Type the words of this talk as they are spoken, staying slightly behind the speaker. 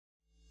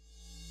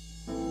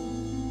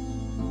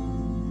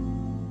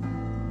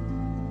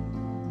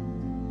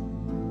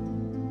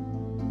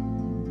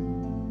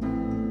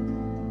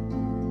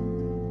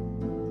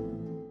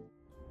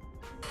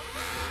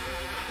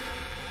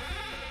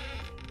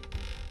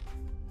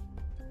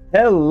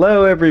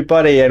Hello,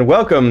 everybody, and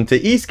welcome to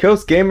East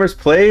Coast Gamers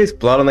Plays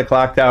Blood on the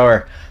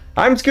Clocktower.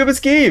 I'm Scuba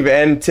Skeeve,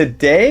 and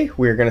today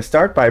we're going to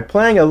start by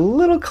playing a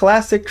little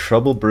classic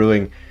Trouble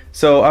Brewing.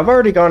 So I've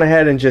already gone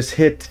ahead and just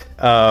hit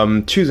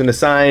choose an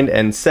assigned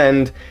and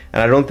send,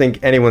 and I don't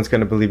think anyone's going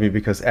to believe me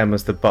because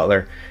Emma's the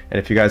butler. And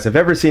if you guys have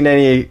ever seen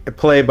any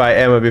play by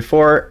Emma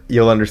before,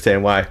 you'll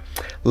understand why.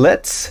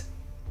 Let's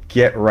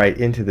get right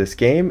into this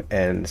game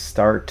and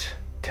start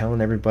telling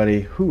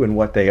everybody who and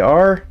what they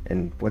are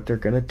and what they're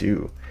going to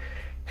do.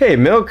 Hey,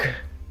 Milk.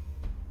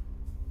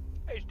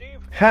 Hey, Steve.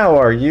 How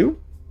are you?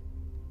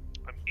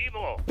 I'm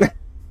evil.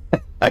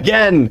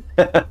 Again.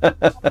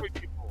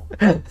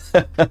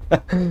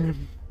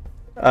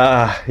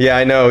 Yeah,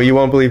 I know. You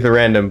won't believe the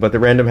random, but the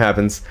random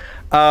happens.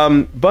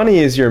 Bunny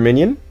is your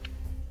minion.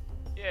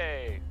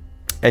 Yay.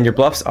 And your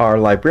bluffs are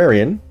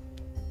Librarian,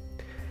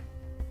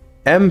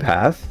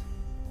 Empath,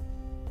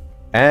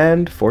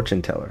 and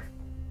Fortune Teller.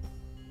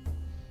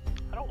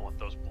 I don't want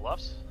those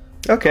bluffs.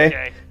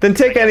 Okay. Then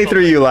take any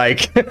three you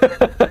like.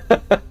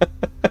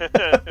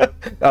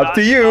 Up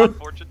to you.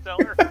 Fortune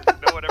teller.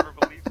 No one ever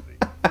believes me.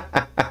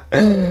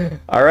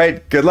 All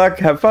right. Good luck.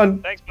 Have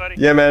fun. Thanks, buddy.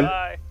 Yeah, man.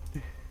 Bye.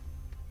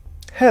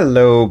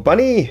 Hello,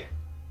 Bunny.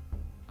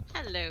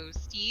 Hello,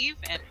 Steve,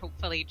 and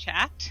hopefully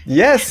chat.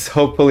 Yes,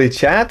 hopefully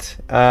chat.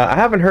 I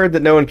haven't heard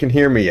that no one can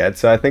hear me yet,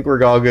 so I think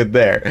we're all good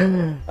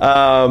there.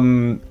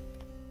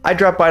 I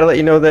dropped by to let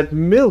you know that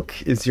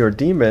Milk is your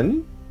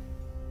demon.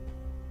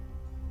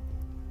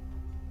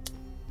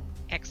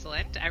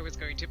 Excellent. I was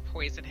going to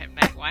poison him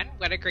night one.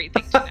 What a great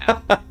thing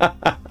to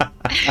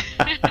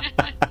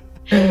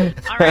know.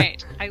 All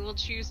right. I will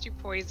choose to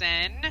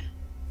poison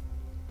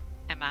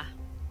Emma.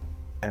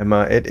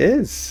 Emma it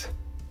is.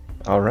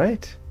 All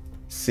right.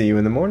 See you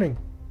in the morning.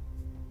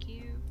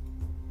 Thank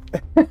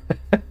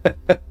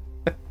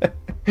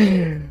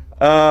you.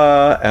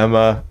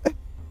 Emma.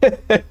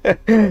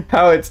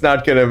 How it's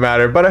not going to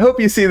matter, but I hope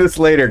you see this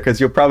later because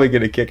you'll probably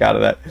get a kick out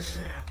of that.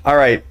 All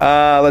right,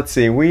 let's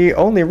see. We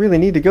only really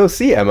need to go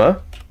see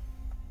Emma.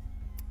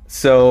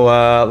 So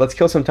let's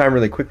kill some time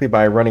really quickly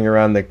by running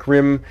around the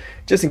Grim,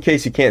 just in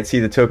case you can't see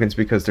the tokens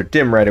because they're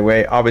dim right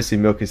away. Obviously,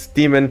 Milk is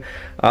Demon.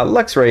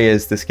 Luxray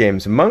is this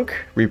game's Monk.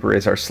 Reaper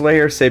is our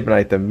Slayer.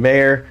 Sabanite the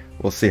Mayor.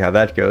 We'll see how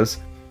that goes.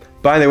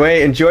 By the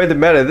way, enjoy the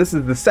meta. This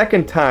is the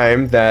second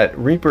time that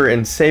Reaper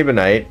and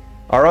Sabanite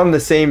are on the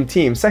same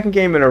team. Second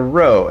game in a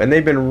row. And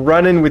they've been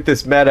running with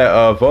this meta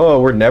of,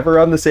 oh, we're never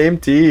on the same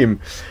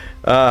team.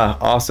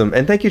 Awesome.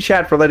 And thank you,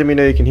 chat, for letting me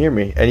know you can hear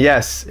me. And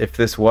yes, if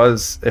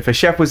a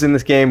chef was in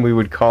this game, we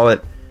would call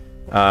it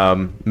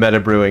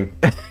meta brewing.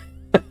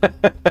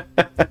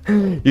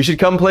 You should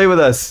come play with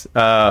us.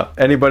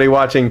 Anybody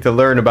watching to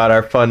learn about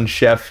our fun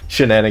chef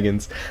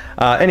shenanigans.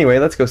 Anyway,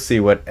 let's go see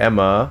what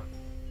Emma,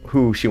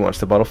 who she wants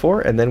to bottle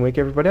for, and then wake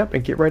everybody up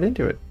and get right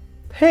into it.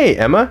 Hey,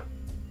 Emma.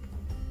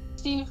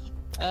 Steve,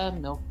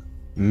 Milk.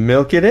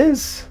 Milk it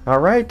is. All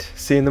right.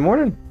 See you in the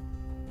morning.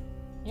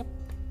 Yep.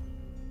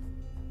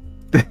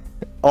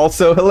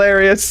 Also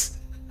hilarious.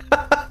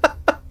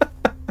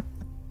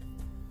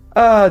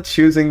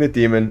 Choosing the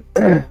demon.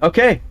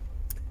 Okay.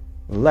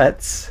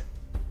 Let's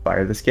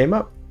fire this game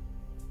up.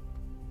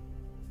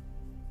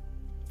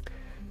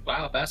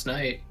 Wow, fast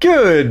night.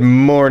 Good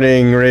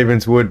morning,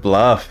 Ravenswood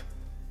Bluff.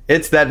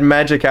 It's that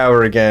magic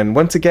hour again.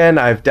 Once again,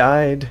 I've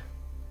died.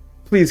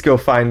 Please go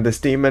find this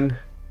demon.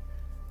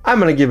 I'm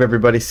going to give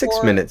everybody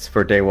 6 minutes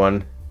for day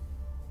one.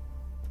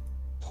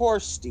 Poor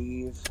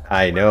Steve.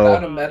 I know.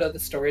 Without a meta, the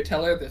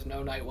storyteller, there's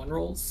no night one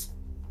rules.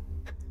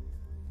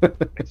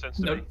 Makes sense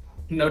to me.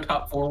 No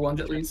top 4 ones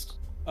at least.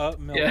 Milk,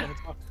 Yeah. wanna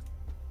talk?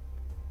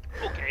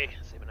 Okay,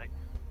 Sabanite.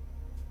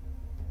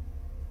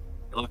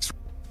 Hello,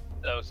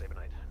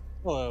 Sabanite.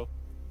 Hello.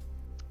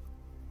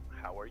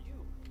 How are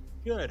you?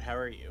 Good, how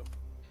are you?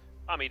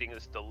 I'm eating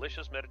this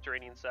delicious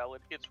Mediterranean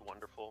salad. It's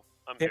wonderful.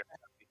 I'm Yeah. very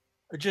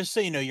happy. Just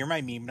so you know, you're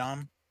my meme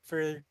nom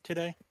for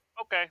today.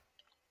 Okay.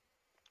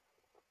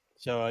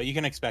 So you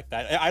can expect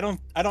that. I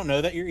don't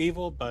know that you're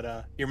evil,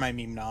 but you're my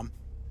meme nom.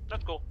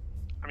 That's cool.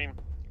 I mean,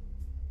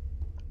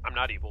 I'm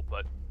not evil,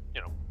 but,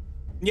 you know,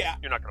 Yeah,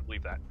 you're not going to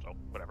believe that, so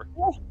whatever.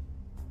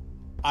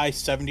 I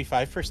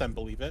 75%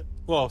 believe it.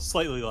 Well,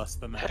 slightly less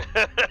than that.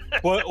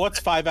 What's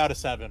 5 out of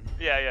 7?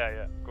 Yeah,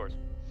 of course.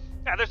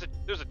 Yeah,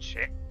 there's a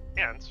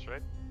chance,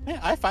 right? Yeah,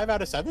 I 5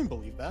 out of 7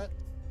 believe that.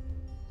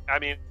 I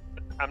mean,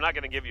 I'm not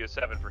going to give you a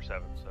 7 for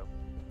 7, so.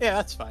 Yeah,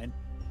 that's fine.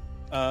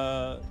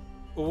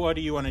 What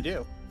do you want to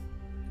do?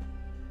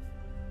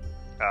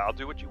 I'll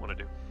do what you want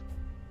to do.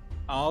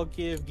 I'll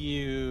give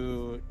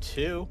you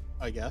 2,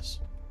 I guess.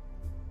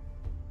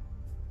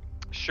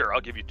 Sure, I'll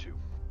give you 2.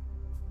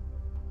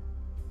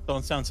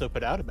 Don't sound so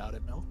put out about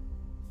it, Mel.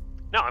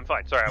 No, I'm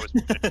fine. Sorry, I was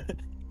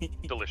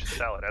delicious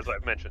salad, as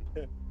I've mentioned.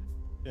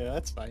 Yeah,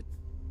 that's fine.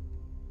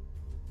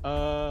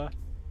 Do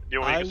you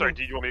want me to, sorry,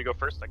 do you want me to go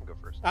first? I can go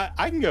first.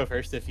 I can go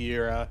first if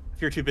you're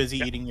too busy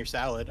Yeah. eating your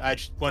salad. I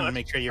just wanted to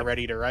make sure you're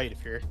ready to write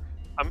if you're.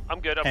 I'm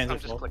good. I'm Hands are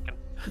just full. clicking.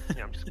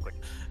 Yeah, I'm just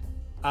clicking.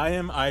 I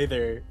am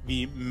either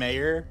the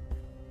mayor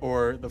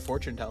or the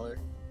fortune teller.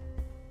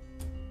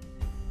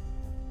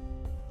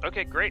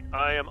 Okay, great.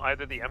 I am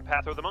either the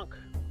empath or the monk.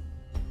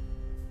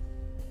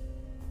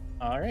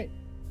 All right.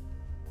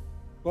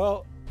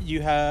 Well,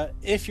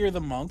 if you're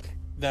the monk,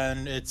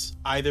 then it's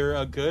either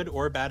a good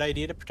or a bad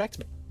idea to protect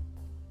me.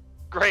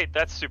 Great,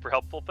 that's super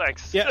helpful.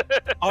 Thanks. Yeah.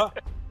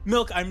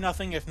 Milk, I'm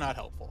nothing if not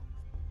helpful.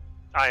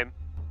 I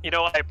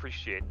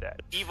appreciate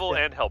that. Evil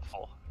and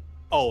helpful.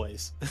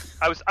 Always.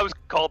 I was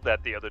called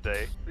that the other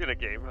day in a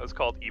game. I was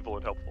called evil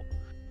and helpful.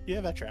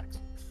 Yeah, that tracks.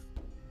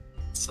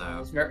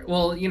 So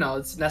Well,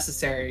 it's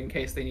necessary in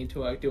case they need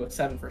to do a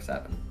 7 for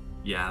 7.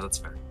 yeah, that's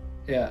fair.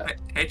 Yeah.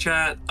 Hey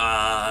chat,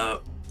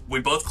 we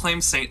both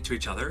claim saint to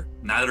each other.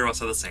 Neither of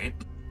us are the saint.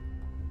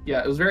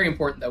 Yeah, it was very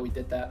important that we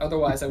did that.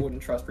 Otherwise, I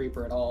wouldn't trust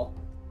Reaper at all.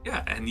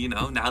 Yeah, and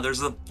now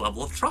there's a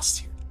level of trust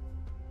here.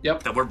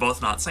 Yep. That we're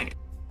both not saint.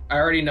 I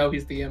already know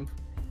he's the imp.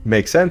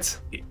 Makes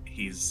sense.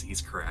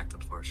 He's correct,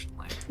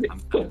 unfortunately.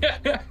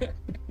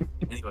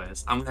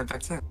 Anyways, I'm gonna head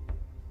back there.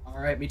 All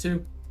right, me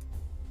too.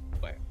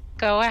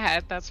 Go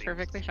ahead. That's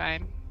perfectly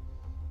fine.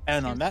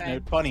 And on that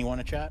note, Bunny,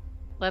 want to chat?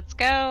 Let's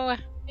go.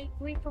 Hey,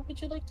 Reaper,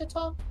 would you like to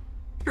talk?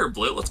 Here,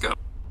 Blue, let's go.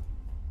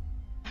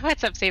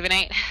 What's up,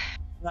 Sabanite?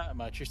 Not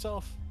much.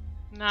 Yourself?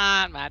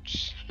 Not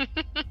much.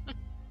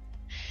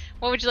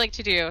 What would you like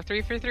to do?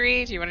 3 for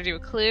 3? Do you want to do a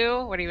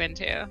clue? What are you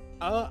into?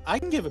 I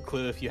can give a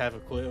clue if you have a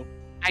clue.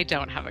 I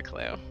don't have a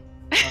clue.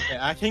 Okay,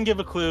 I can give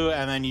a clue,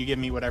 and then you give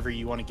me whatever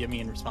you want to give me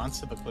in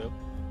response to the clue.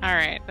 All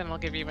right, then we'll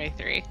give you my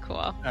 3. Cool.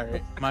 All right.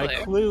 What's the My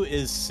clue? clue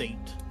is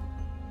saint.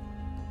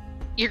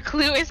 Your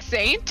clue is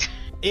Saint?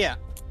 Yeah.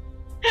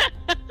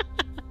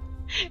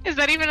 Is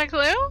that even a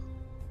clue?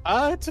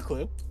 It's a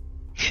clue.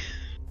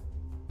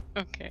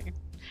 Okay.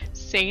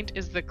 Saint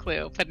is the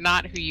clue, but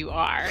not who you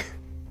are.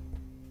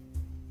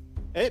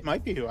 It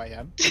might be who I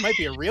am. It might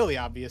be a really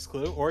obvious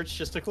clue, or it's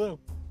just a clue.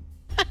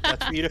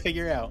 That's for you to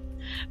figure out.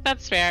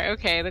 That's fair.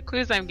 Okay, the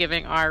clues I'm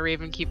giving are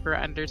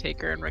Ravenkeeper,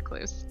 Undertaker, and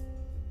Recluse.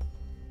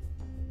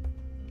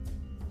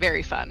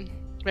 Very fun.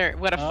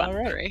 What a fun All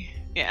right. story.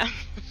 Yeah.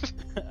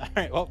 All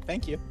right. Well,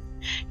 thank you.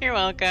 You're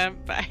welcome.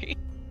 Bye.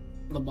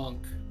 The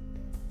monk.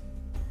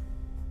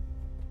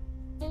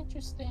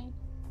 Interesting.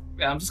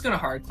 Yeah, I'm just gonna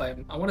hard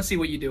claim. I want to see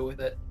what you do with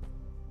it.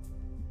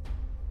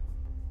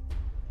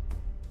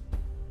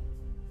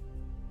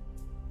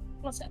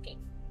 One second.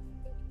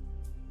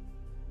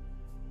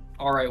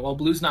 All right. Well,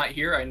 Blue's not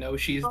here. I know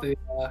she's the.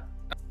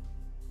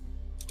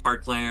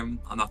 Hard claim.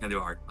 I'm not gonna do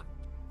a hard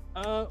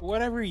claim.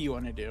 Whatever you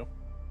want to do.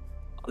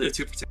 I'll do a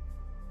 2 for 2.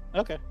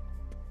 Okay.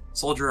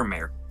 Soldier or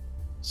mayor?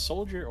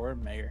 Soldier or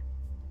mayor?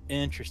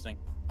 Interesting.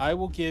 I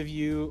will give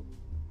you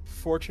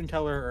fortune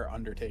teller or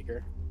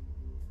undertaker.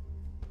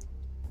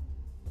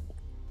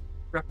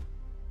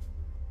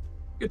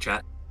 Good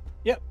chat.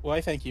 Yep. Why?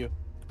 Thank you.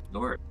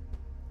 No worries.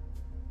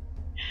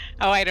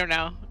 Oh, I don't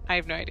know. I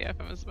have no idea if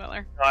I'm a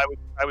speller.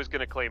 I was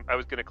gonna claim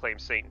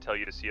Saint and tell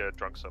you to see a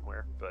drunk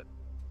somewhere, but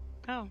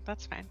Oh,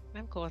 that's fine.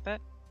 I'm cool with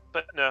it.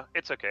 no,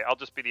 it's okay. I'll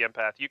just be the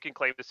empath. You can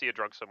claim to see a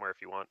drunk somewhere if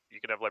you want.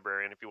 You can have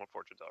librarian if you want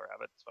fortune teller.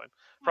 Have it. It's fine.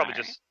 Probably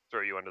Alright. just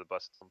throw you under the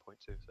bus at some point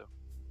too. So.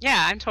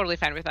 Yeah, I'm totally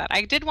fine with that.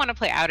 I did want to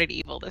play Outed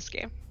Evil this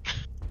game.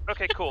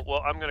 Okay, cool.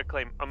 Well, I'm gonna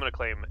claim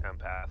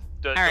empath.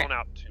 Don't Alright.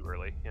 out too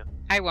early. Yeah.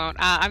 I won't.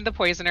 I'm the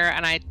poisoner,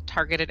 and I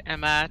targeted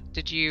Emma.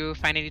 Did you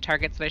find any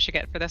targets that I should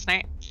get for this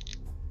night?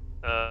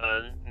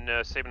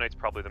 No, Sabanite's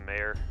probably the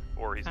mayor,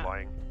 or he's Oh.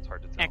 lying. It's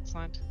hard to tell.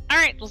 Excellent. All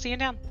right, we'll see you in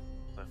town.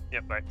 So, yeah,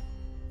 bye.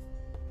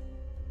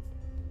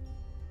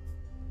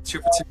 2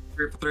 for 2,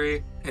 3 for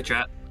 3. Hey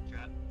chat.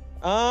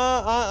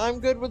 I'm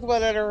good with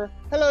whatever.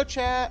 Hello,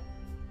 chat.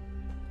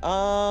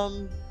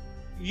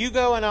 You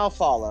go and I'll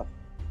follow.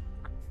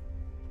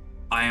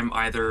 I am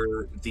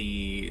either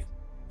the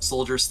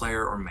soldier,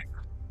 slayer, or mayor.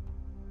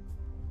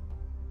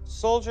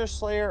 Soldier,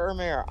 Slayer, or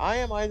Mayor. I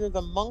am either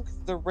the monk,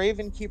 the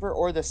Ravenkeeper,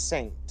 or the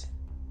saint.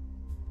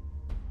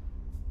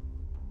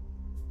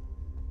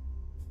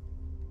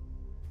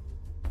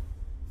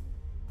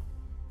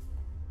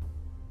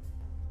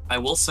 I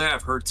will say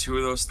I've heard 2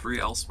 of those 3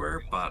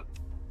 elsewhere, but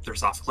they're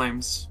soft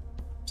claims,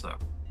 so.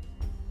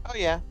 Oh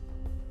yeah.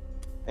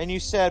 And you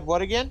said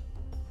what again?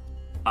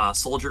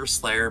 Soldier,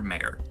 slayer,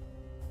 mayor.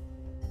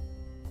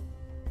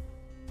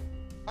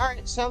 All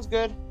right, sounds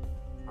good.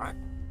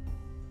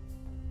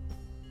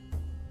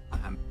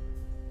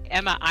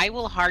 Emma, I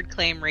will hard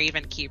claim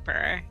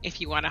Ravenkeeper if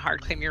you want to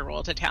hard claim your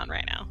role to town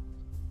right now.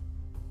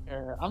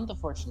 Sure, I'm the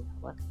fortune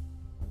teller.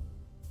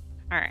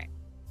 All right,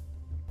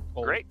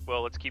 Oh, Great.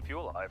 Well, let's keep you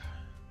alive.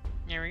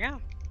 here we go.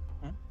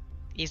 Hmm.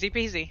 Easy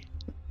peasy.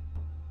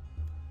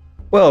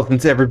 Well,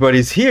 since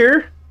everybody's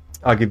here,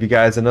 I'll give you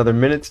guys another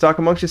minute to talk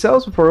amongst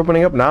yourselves before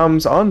opening up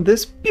noms on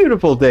this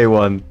beautiful day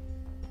one.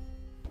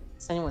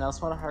 Does anyone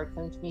else want a hard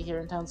claim to me here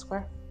in Town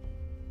Square?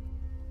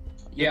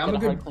 Yeah, I'm Get a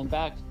good. hard claim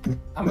back.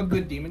 I'm a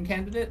good demon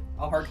candidate.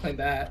 I'll hard claim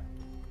that.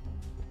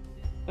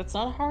 That's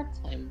not a hard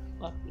claim.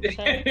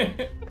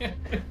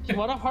 If you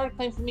want a hard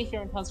claim for me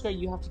here in Town Square,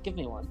 you have to give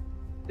me one.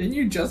 Didn't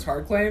you just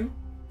hard claim?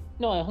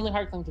 No, I only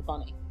hard claim to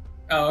Bunny.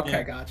 Oh, okay,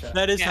 Yeah. gotcha.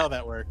 That is Yeah. how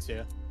that works,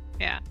 yeah.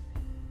 Yeah.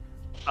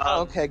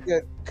 Okay,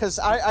 good. Because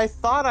I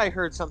thought I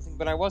heard something,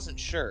 but I wasn't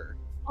sure.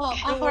 Oh,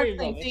 Don't a worry hard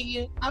claim about to it.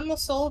 you. I'm a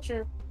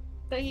soldier.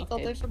 There you go.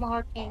 Okay. There's my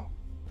hard claim.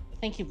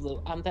 Thank you,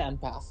 Blue. I'm the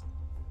empath.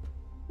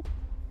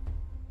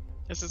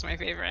 This is my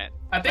favorite.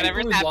 I think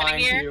Whatever's Blue's happening lying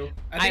here, to you.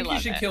 I I think you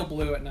love should it. kill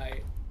Blue at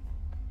night.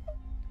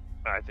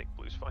 I think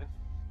blue's fine.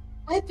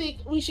 I think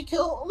we should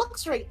kill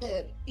Lux right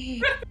then.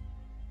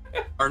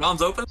 Are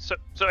noms open? So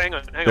hang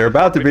on. They're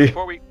about to be.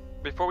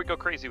 Before we go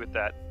crazy with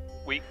that,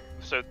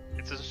 so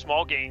it's a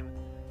small game.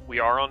 We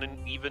are on an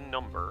even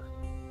number.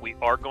 We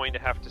are going to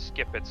have to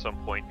skip at some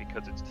point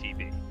because it's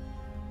TV.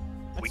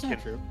 That's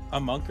not true. A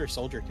monk or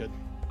soldier could.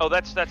 Oh,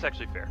 that's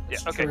actually fair. Yeah.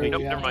 That's Okay. true,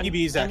 Nope. yeah. Never mind. EB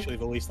is actually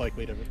the least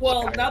likely to.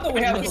 Well, now that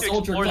we have a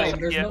soldier Explore this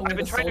claim, there's idea- no way I've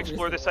been the trying to soldiers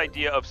explore will- this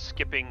idea of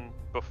skipping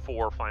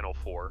before Final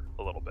Four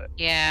a little bit.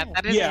 Yeah,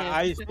 that is. Yeah,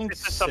 I think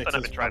This is something six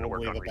I've been is trying to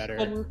work probably on the better.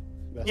 recently.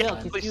 But best Milk,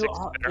 time. if Please you six is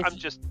are- better. if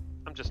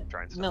I'm just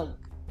trying something. Milk,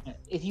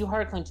 if you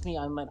hard claim to me,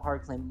 I might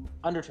hard claim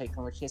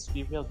Undertaker, which he has to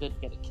be real good to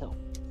get a kill.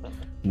 But,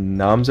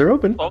 Noms are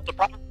open. Well, the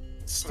problem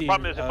Steve,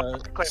 is if I claim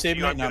to you, Sabanite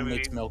I'm going to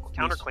nominates be Milk. please.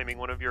 counterclaiming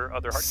one of your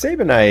other hard.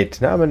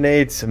 Sabanite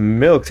nominates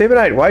Milk.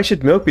 Sabanite, why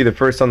should Milk be the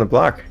first on the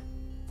block?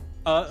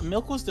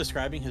 Milk was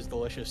describing his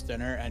delicious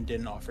dinner and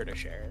didn't offer to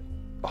share it.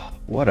 Oh,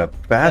 what a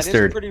That is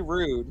bastard. pretty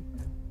rude.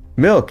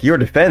 Milk, your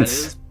That defense.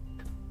 is-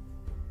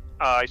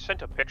 I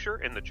sent a picture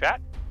in the chat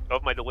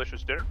of my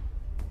delicious dinner,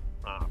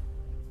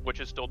 which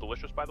is still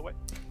delicious, by the way.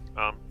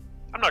 I'm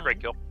not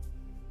great kill.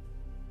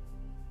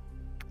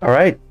 All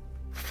right.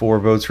 4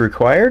 votes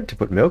required to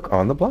put Milk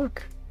on the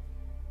block.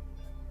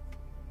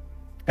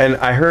 And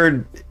I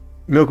heard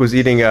Milk was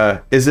eating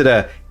is it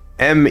a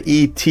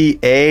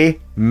META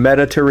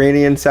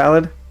Mediterranean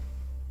salad?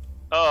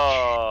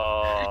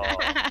 Oh,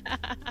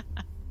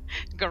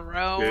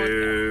 Grown.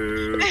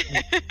 Boo.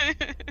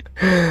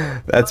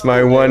 That's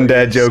my one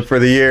dad joke for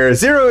the year.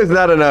 0 is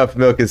not enough.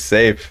 Milk is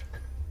safe.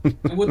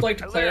 I would like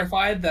to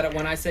clarify that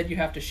when I said you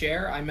have to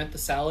share, I meant the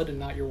salad and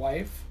not your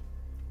wife.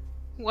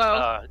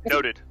 Whoa.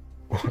 noted.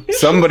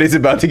 Somebody's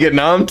about to get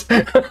nommed.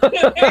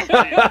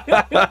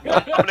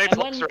 Nominates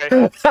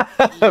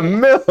Luxray.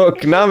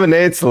 Milk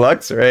nominates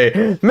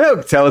Luxray.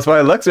 Milk, tell us why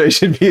Luxray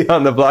should be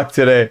on the block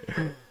today.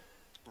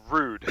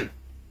 Rude.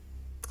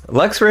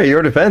 Luxray,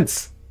 your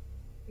defense.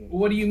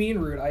 What do you mean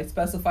rude? I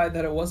specified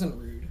that it wasn't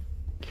rude.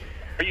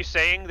 Are you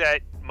saying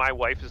that my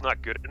wife is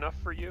not good enough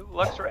for you,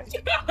 Luxray?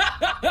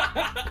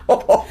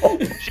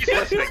 She's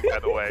listening, by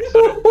the way,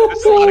 so this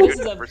is not a This good is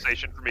a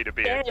conversation for me to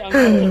be in. very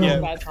uncomfortable, Yeah.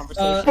 bad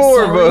conversation.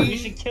 4 sorry. votes. You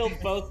should kill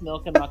both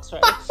Milk and Lux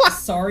right.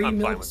 Sorry, I'm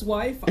fine Milk's with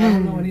wife. I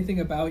don't know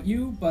anything about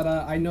you, but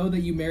I know that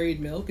you married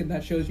Milk, and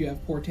that shows you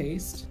have poor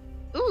taste.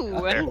 Ooh.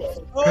 Fair.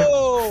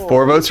 Oh!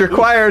 4 votes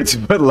required to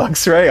put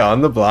Luxray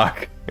on the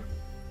block.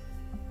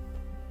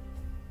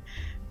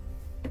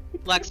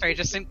 Luxray,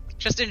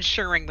 just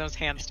ensuring those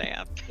hands stay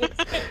up.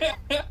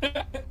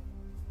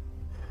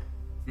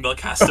 Milk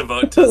has to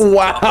vote to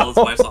Wow.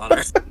 uphold his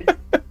wife's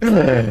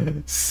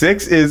honor.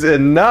 6 is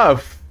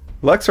enough.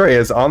 Luxray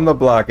is on the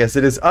block. As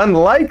it is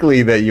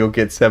unlikely that you'll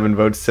get 7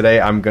 votes today,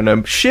 I'm going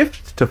to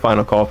shift to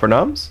final call for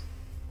noms.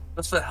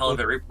 Just for the hell of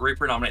it,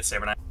 Reaper nominates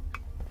Sabanite.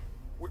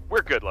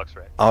 We're good,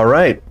 Luxray. All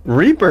right.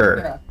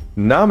 Reaper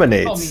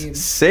nominates Oh, mean.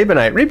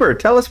 Sabanite. Reaper,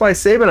 tell us why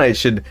Sabanite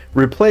should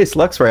replace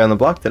Luxray on the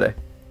block today.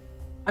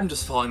 I'm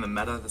just following the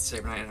meta that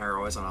Sabanite and I are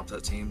always on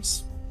opposite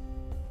teams.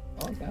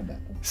 I like that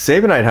better.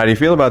 Sabanite, how do you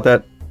feel about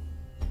that?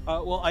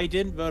 Well, I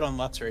didn't vote on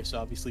Luxray, so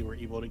obviously we're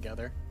evil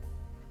together.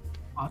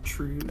 Ah,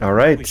 true. All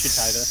right. We should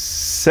tie this.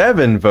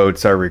 7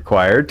 votes are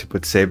required to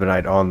put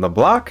Sabanite on the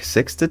block.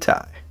 6 to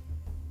tie.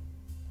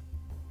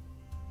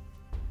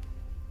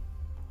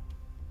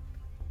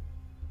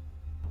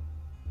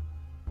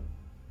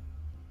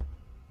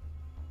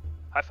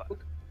 High five.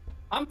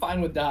 I'm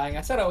fine with dying.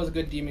 I said I was a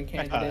good demon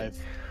High candidate.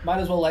 five. Might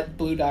as well let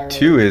Blue die. early.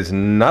 2 is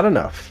not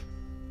enough.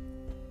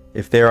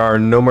 If there are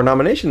no more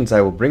nominations,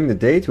 I will bring the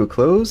day to a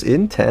close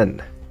in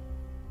 10.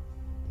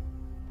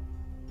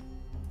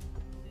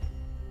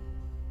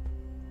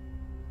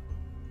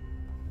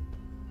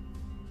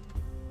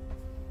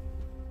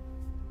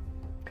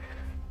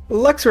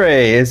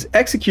 Luxray is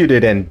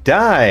executed and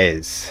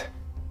dies.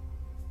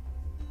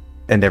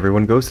 And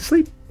everyone goes to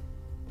sleep.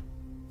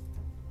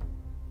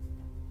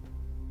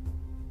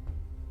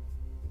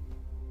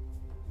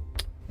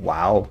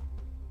 Wow.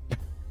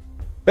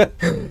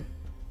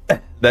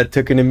 That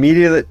took an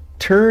immediate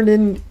turn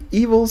in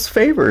evil's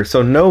favor.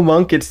 So no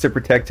monk gets to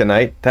protect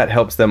tonight. That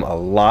helps them a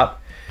lot.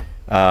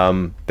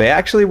 They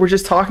actually were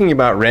just talking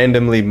about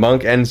randomly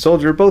monk and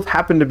soldier both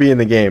happen to be in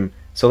the game.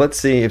 So let's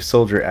see if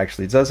soldier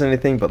actually does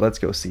anything. But let's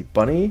go see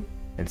Bunny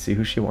and see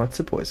who she wants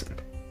to poison.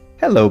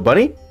 Hello,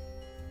 Bunny.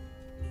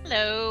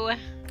 Hello.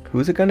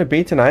 Who's it going to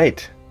be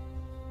tonight?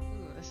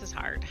 Ooh, this is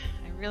hard.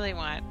 I really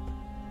want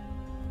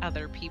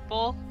other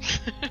people.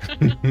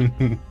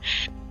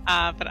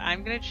 But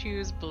I'm gonna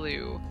choose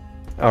blue.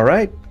 All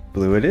right,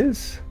 blue it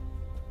is.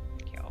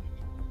 Thank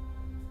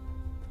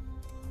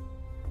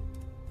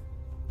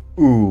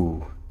you.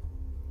 Ooh.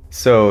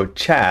 So,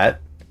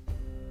 chat,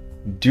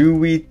 do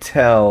we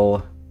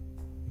tell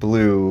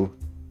Blue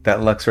that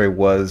Luxray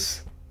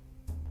was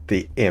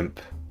the imp?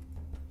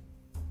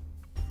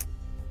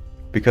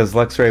 because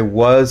Luxray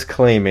was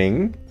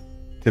claiming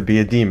to be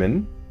a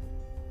demon.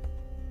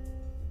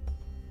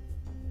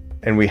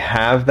 And we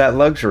have that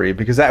luxury,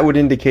 because that would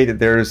indicate that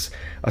there's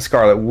a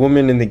Scarlet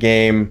Woman in the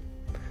game.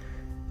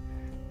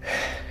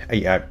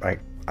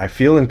 I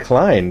feel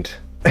inclined.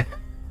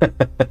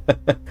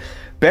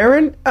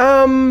 Baron?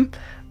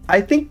 I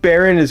think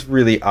Baron is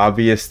really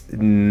obvious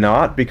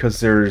not, because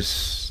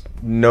there's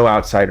no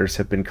outsiders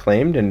have been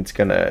claimed, and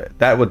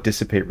that will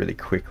dissipate really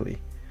quickly.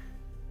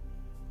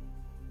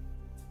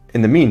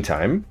 In the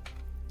meantime,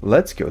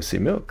 let's go see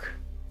Milk.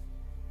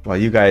 While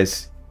you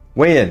guys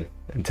weigh in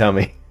and tell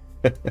me.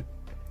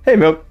 Hey,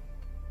 Milk.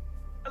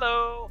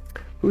 Hello.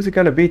 Who's it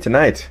gonna be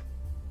tonight?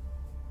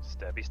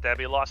 Stabby,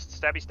 stabby, lost,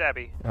 stabby,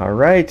 stabby. All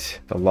right,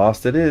 the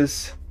lost it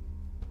is.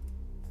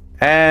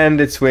 And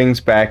it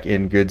swings back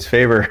in Good's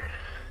favor.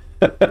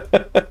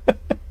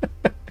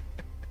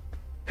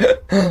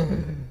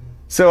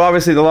 So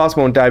obviously the lost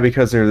won't die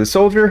because they're the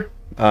soldier.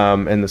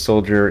 And the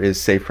soldier is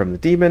safe from the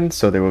demon,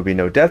 so there will be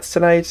no deaths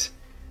tonight.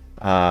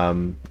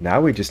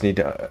 Now we just need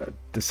to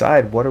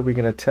decide, what are we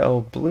going to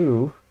tell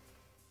Blue?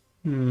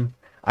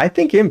 I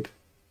think Imp.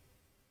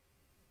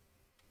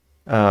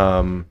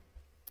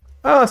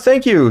 Oh,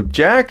 thank you,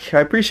 Jack.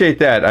 I appreciate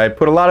that. I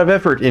put a lot of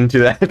effort into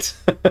that.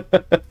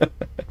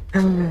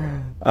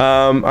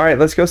 All right,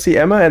 let's go see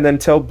Emma and then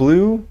tell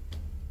Blue.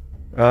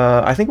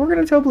 I think we're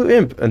going to tell Blue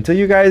Imp until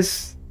you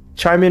guys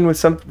chime in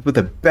with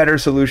a better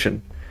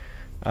solution.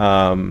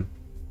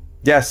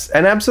 Yes,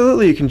 and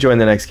absolutely you can join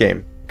the next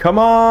game. Come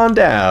on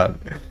down.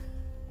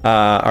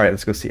 All right,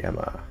 let's go see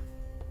Emma.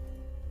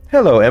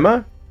 Hello,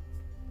 Emma.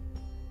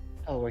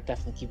 Oh, we're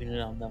definitely keeping it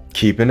on Milk.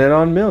 Keeping it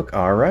on Milk.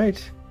 All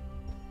right.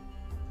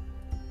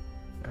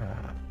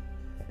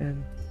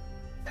 And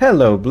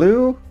hello,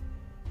 Blue.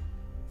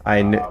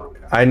 I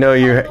know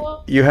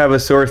you have a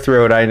sore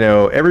throat. I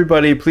know.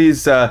 Everybody,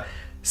 please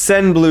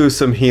send Blue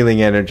some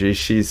healing energy.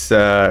 She's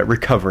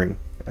recovering.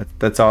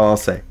 That's all I'll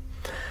say.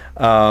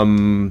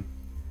 Blue,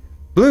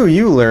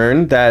 you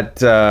learned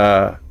that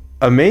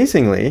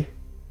amazingly,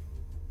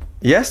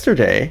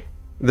 yesterday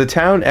the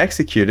town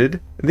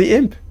executed the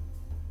imp.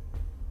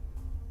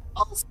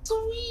 Oh,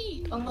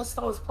 sweet! Unless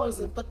that was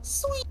poison, but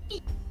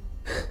sweet!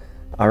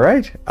 All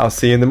right, I'll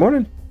see you in the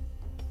morning.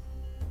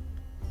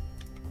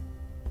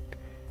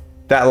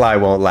 That lie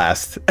won't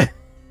last.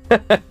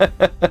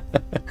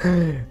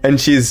 And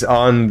she's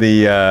on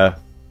the...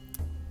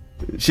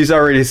 she's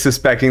already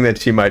suspecting that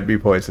she might be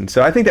poisoned.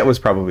 So I think that was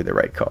probably the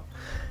right call.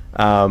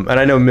 And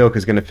I know Milk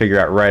is going to figure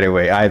out right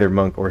away either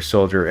monk or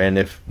soldier. And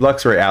if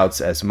Luxray outs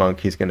as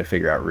monk, he's going to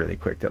figure out really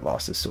quick that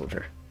Lost is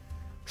soldier.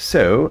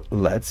 So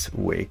let's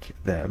wake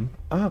them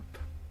up.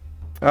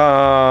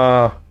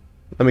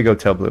 Let me go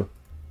tell Blue.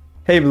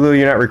 Hey, Blue,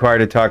 you're not required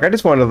to talk. I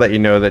just wanted to let you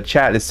know that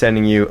chat is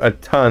sending you a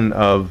ton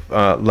of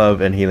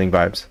love and healing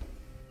vibes.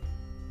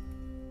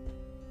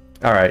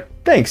 All right.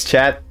 Thanks,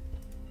 chat.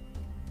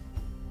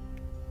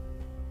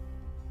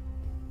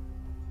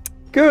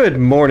 Good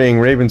morning,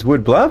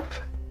 Ravenswood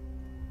Bluff.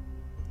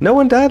 No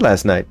one died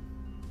last night.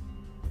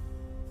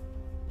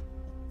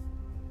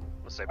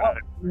 Let's say about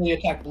it. Really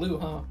attack Blue,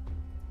 huh?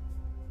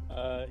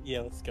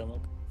 Yeah, let's go,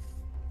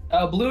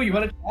 Milk. Blue, you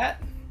want to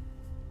chat?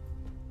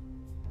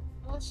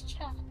 Let's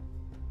chat.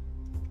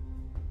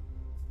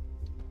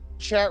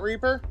 Chat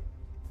Reaper?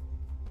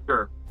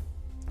 Sure.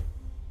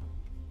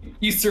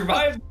 You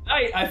survived the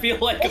night. I feel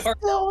like It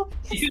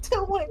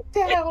still went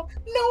down. No,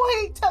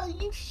 I ain't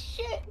telling you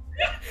shit.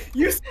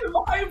 you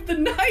survived the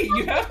night.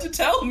 You have to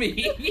tell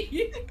me.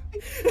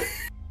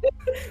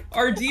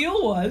 Our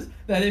deal was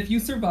that if you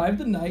survived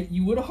the night,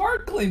 you would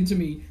hard claim to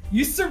me.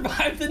 You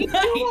survived the night.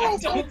 I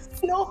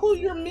don't know who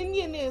your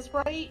minion is,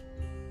 right?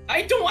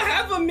 I don't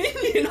have a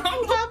minion. You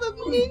have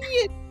a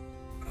minion.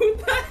 Who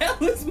the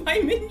hell is my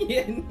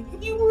minion?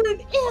 You were an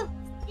imp.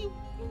 You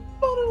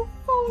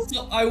motherfucker.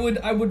 So I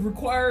would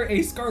require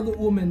a Scarlet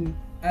Woman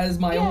as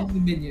my only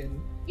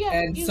minion. Yeah.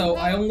 And so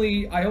I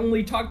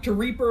only talked to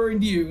Reaper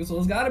and you, so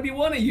it's got to be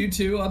one of you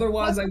two.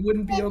 Otherwise, I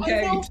wouldn't be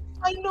okay.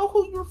 I know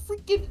who your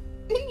freaking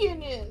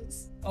minion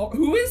is. Oh,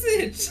 who is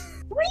it?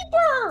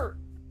 Reaper.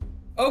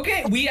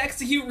 Okay, we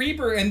execute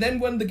Reaper, and then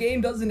when the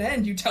game doesn't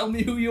end, you tell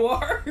me who you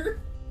are.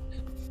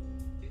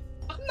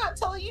 I'm not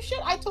telling you shit.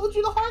 I told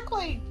you the hard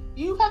claim.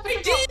 You have to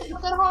figure out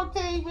what that hard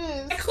claim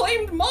is. I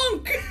claimed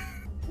monk.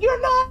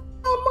 You're not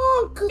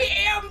a monk. I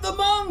am the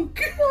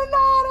monk. You're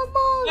not a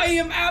monk. I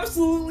am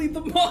absolutely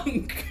the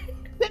monk.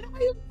 Then I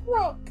am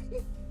drunk.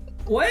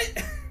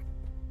 What?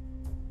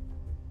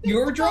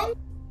 You're drunk?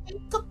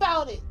 Think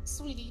about it,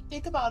 sweetie.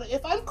 Think about it.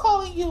 If I'm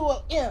calling you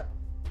an imp,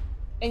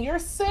 and you're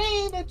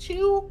saying that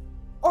you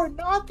are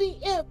not the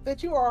imp,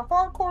 that you are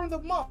hardcore the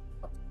monk,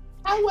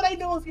 how would I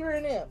know if you're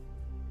an imp?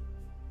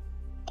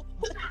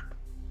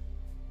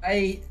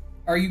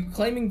 Are you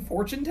claiming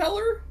fortune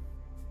teller?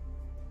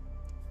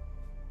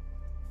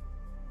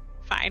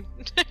 Fine.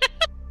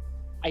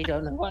 I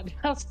don't know what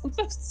else I'm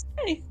supposed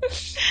to say.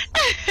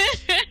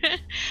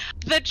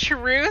 The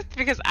truth,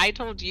 because I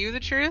told you the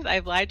truth.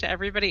 I've lied to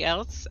everybody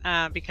else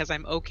because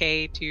I'm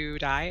okay to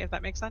die, if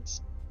that makes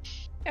sense.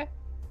 Yeah,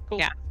 cool.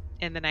 Yeah.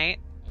 in the night.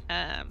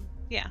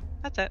 Yeah,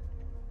 that's it.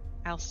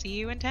 I'll see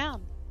you in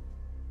town.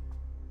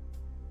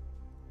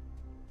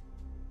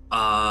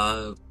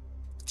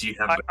 Do you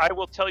have? I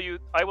will tell you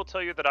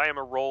that I am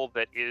a role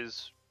that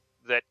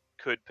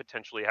could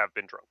potentially have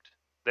been drunked.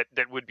 That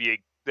would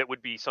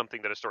be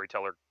something that a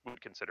storyteller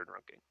would consider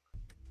drunking.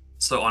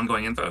 So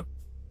ongoing info.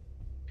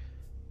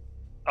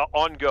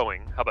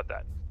 Ongoing. How about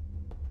that?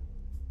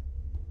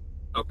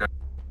 Okay.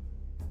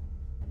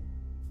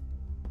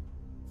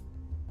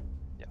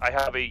 I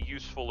have a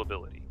useful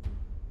ability.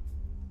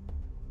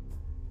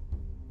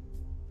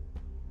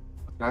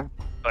 Okay.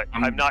 But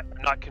I'm not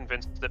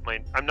convinced that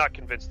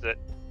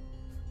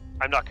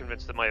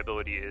my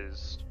ability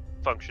is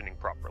functioning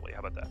properly. How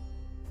about that?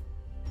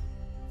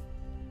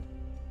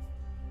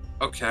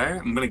 Okay,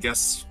 I'm gonna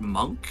guess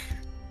monk.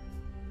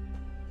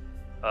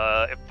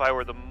 If I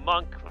were the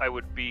monk, I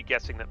would be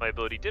guessing that my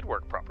ability did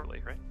work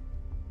properly, right?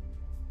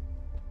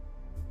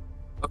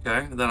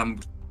 Okay, then I'm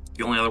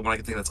the only other one I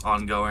can think that's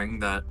ongoing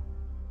that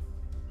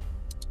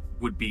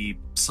would be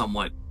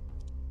somewhat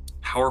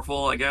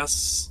powerful, I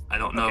guess. I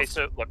don't know. Okay,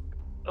 so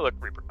look,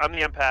 Reaper. I'm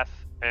the empath,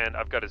 and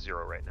I've got a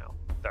 0 right now.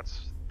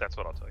 That's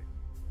what I'll tell you.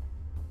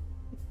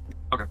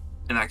 Okay.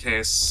 In that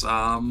case,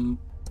 I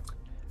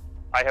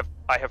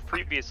have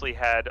previously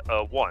had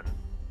a 1,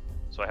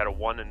 so I had a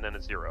 1 and then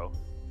a 0.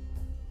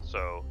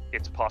 So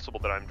it's possible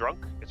that I'm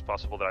drunk. It's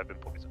possible that I've been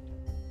poisoned.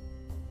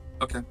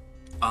 Okay.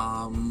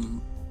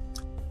 I'm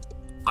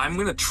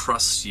gonna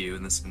trust you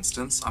in this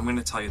instance. I'm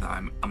gonna tell you that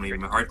I'm gonna give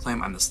you my hard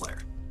claim. I'm the Slayer.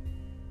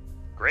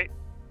 Great.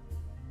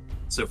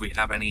 So if we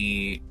have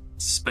any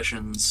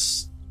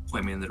suspicions,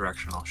 point me in the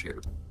direction. I'll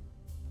shoot.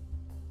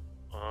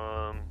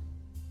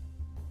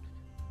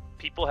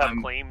 People have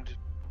claimed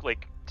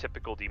like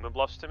typical demon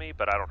bluffs to me,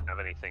 but I don't have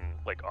anything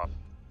I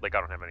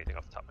don't have anything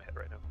off the top of my head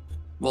right now.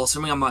 Well,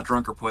 assuming I'm not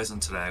drunk or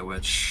poisoned today,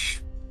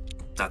 which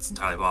that's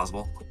entirely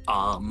possible,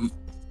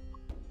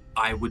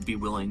 I would be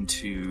willing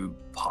to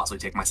possibly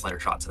take my Slayer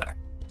shot today.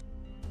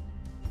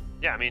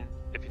 Yeah, I mean,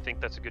 if you think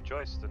that's a good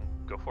choice, then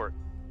go for it.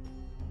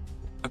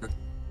 Okay.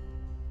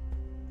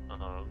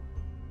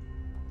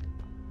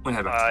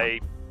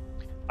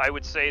 I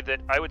would say that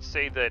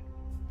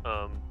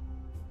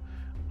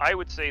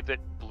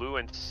Blue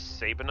and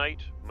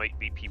Sabanite might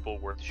be people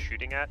worth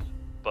shooting at,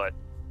 but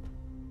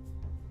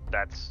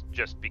that's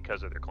just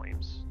because of their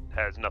claims. It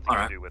has nothing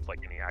to do with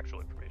like any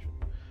actual information.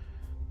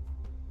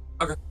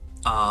 Okay.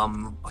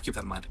 I'll keep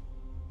that in mind.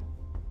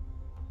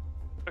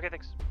 Okay,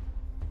 thanks.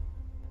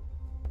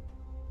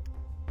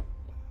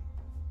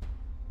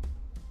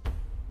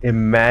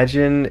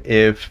 Imagine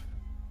if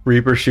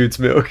Reaper shoots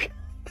Milk.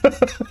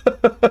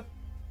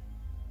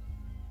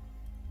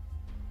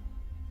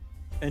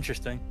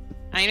 Interesting.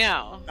 I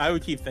know. I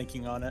would keep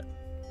thinking on it.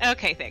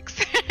 Okay, thanks.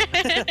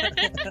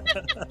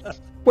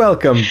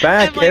 Welcome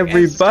back, I'm like,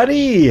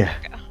 everybody.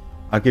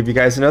 I'll give you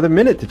guys another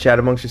minute to chat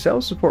amongst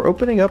yourselves before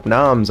opening up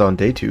noms on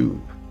day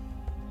 2.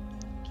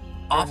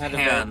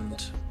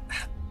 Offhand,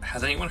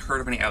 has anyone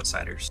heard of any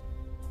outsiders?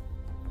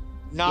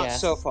 Not Yes.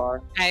 so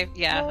far. I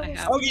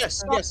have. Oh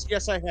yes,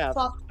 I have.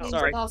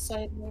 Sorry.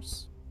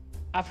 Outsiders.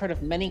 I've heard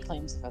of many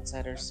claims of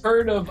outsiders.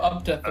 Heard of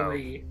up to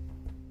 3.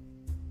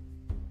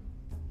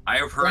 I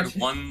have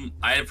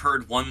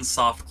heard one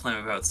soft claim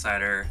of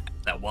outsider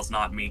that was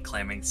not me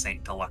claiming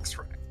Saint Deluxe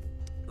rank.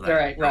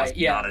 Right,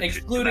 yeah.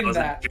 Excluding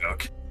that.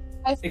 Joke.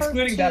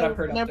 Excluding that, I've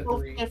heard they're up to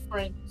both 3.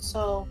 different,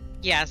 so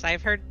Yes,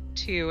 I've heard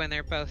 2, and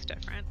they're both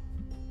different.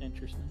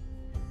 Interesting.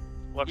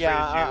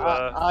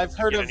 I've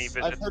heard of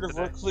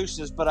today?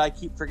 recluses, but I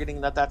keep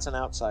forgetting that that's an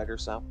outsider.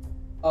 So.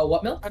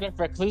 What milk? I've heard of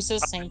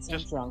recluses, saints,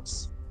 and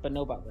drunks, but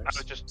no butlers.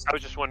 I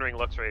was just wondering,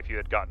 Luxray, if you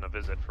had gotten a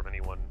visit from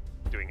anyone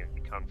doing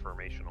any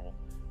confirmational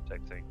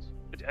type things.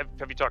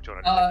 Have you talked to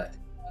anyone?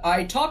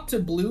 I talked to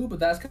Blue, but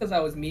that's because I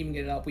was memeing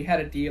it up. We had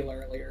a deal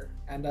earlier,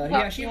 and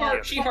she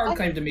hard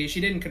claimed to me.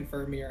 She didn't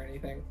confirm me or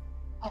anything.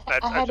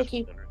 I had to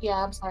keep.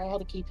 Yeah, I'm sorry. I had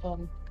to keep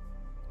him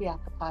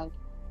preoccupied.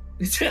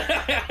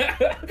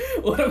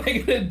 What am I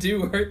gonna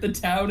do? Hurt the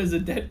town as a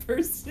dead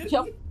person?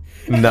 Yep.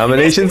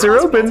 Nominations are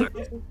open.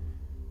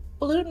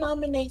 Blue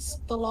nominates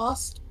the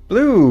Lost.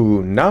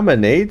 Blue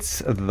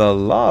nominates the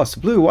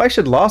Lost. Blue, why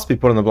should Lost be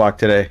put on the block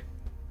today?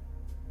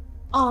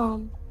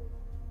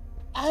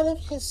 Out of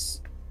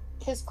his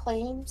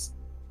claims,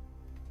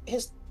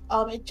 it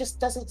just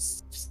doesn't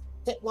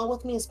sit well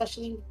with me,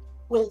 especially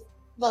with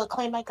the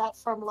claim I got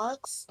from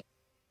Lux.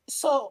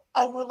 So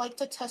I would like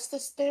to test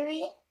this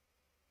theory.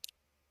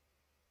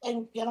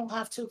 And you don't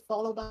have to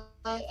follow by.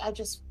 I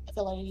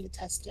feel like I need to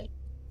test it.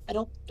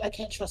 I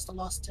can't trust the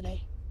Lost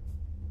today.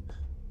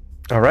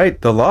 All right,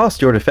 the Lost,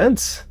 your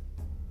defense.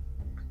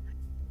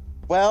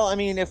 Well, I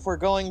mean, if we're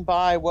going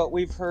by what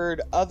we've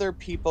heard other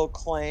people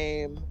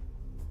claim,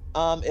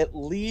 at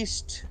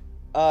least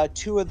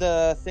 2 of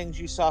the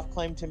things you soft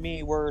claimed to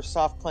me were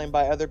soft claimed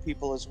by other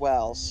people as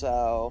well.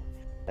 So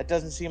that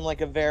doesn't seem like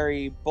a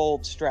very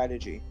bold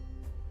strategy.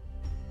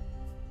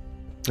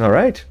 All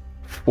right.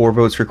 4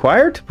 votes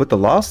required to put the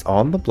Lost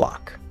on the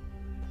block.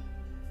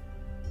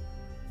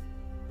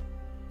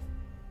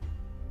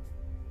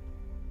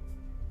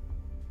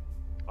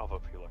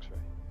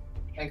 looks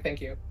right.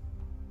 Thank you.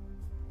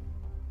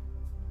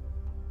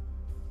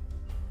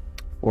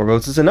 4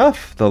 votes is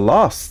enough. The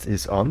Lost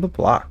is on the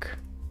block.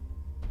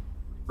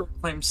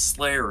 Claims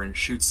Slayer and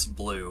shoots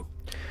blue.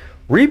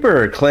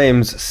 Reaper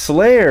claims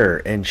Slayer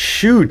and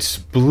shoots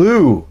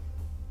blue,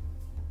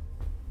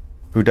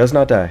 who does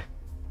not die.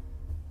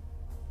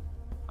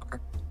 Okay.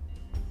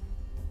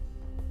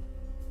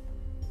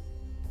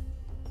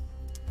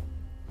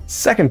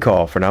 Second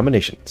call for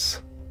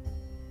nominations.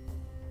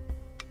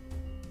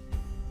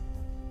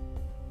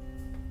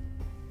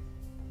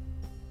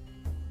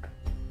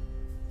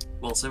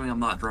 Well, assuming I'm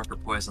not drunk or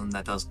poisoned,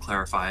 that does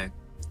clarify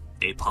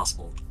a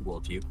possible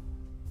worldview.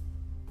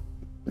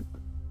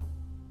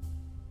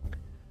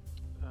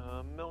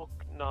 Milk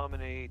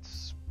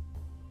nominates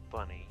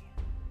Bunny.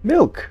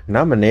 Milk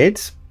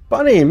nominates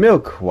Bunny.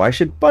 Milk, why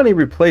should Bunny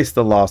replace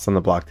the Lost on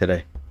the block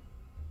today?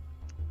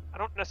 I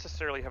don't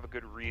necessarily have a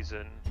good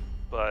reason,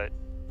 but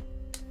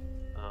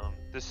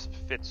this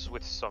fits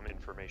with some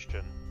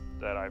information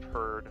that I've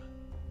heard.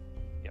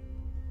 Yep.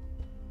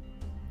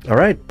 All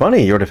right,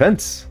 Bunny, your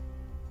defense.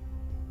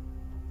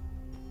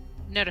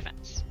 No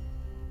defense.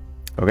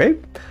 Okay.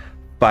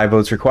 5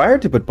 votes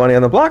required to put Bunny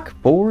on the block,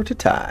 4 to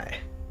tie.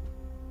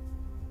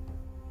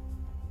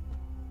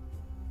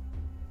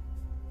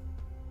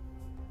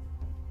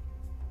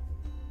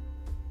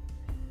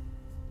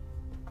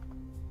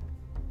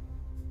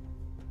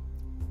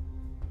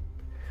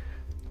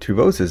 Two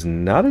votes is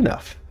not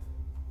enough.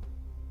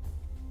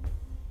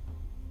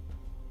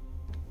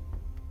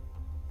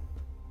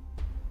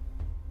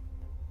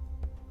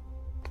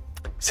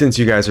 Since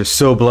you guys are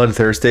so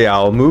bloodthirsty,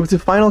 I'll move to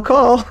final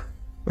call.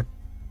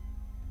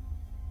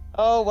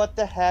 Oh, what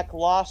the heck.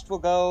 Lost will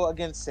go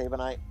against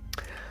Sabanite.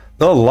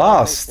 The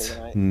Lost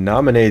Sabanite.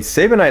 nominates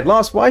Sabanite.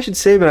 Lost, why should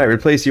Sabanite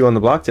replace you on the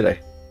block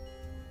today?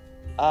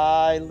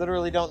 I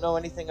literally don't know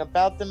anything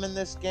about them in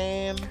this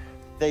game.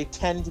 They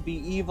tend to be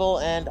evil,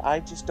 and I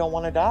just don't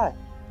want to die.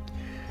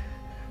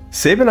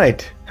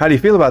 Sabanite, how do you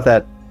feel about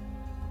that?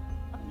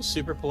 I was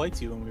super polite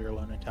to you when we were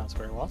alone in Town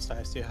Square Lost. I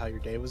asked you how your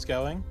day was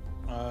going.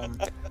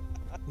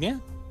 Yeah,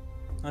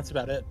 that's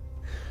about it.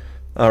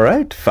 All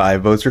right,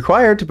 5 votes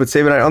required to put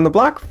Sabanite on the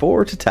block,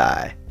 4 to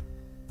tie.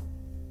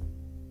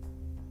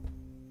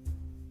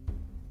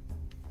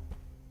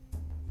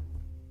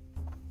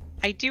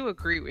 I do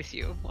agree with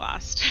you,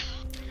 Lost.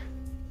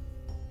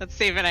 That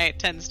Sabanite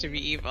tends to be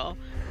evil,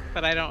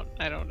 but I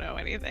don't know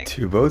anything.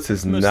 2 votes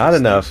is Mostly not Steve's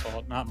enough.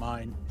 fault, not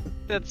mine.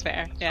 That's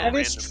fair. Yeah. That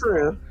is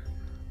true.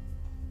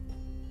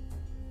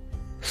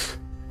 It's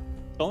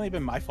only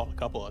been my fault a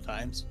couple of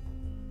times.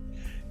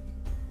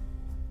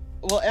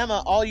 Well,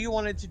 Emma, all you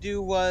wanted to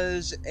do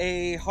was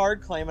a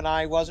hard claim, and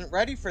I wasn't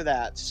ready for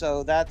that,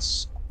 so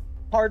that's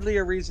hardly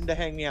a reason to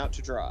hang me out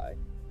to dry.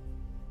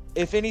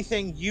 If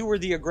anything, you were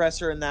the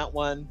aggressor in that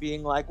one,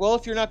 being like, well,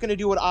 if you're not going to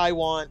do what I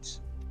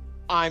want,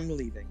 I'm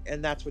leaving.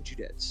 And that's what you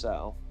did,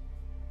 so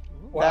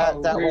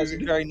Wow, that rude.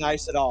 wasn't very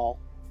nice at all.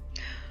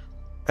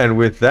 And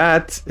with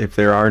that, if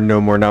there are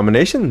no more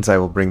nominations, I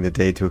will bring the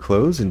day to a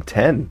close in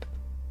 10.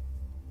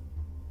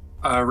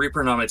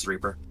 Reaper nominates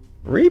Reaper.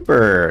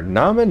 Reaper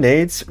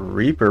nominates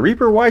Reaper.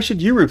 Reaper, why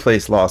should you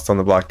replace Lost on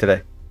the block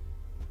today?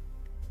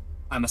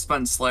 I'm a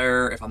spent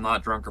Slayer. If I'm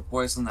not drunk or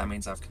poisoned, that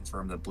means I've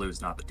confirmed that blue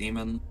is not the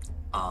demon.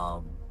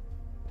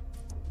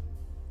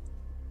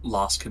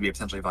 Lost could be a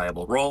potentially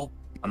viable role.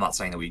 I'm not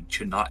saying that we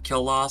should not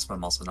kill Lost, but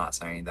I'm also not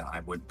saying that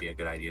it wouldn't be a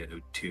good idea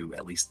to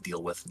at least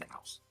deal with now.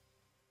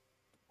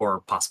 Or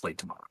possibly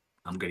tomorrow.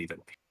 I'm good either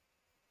way.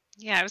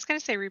 Yeah, I was gonna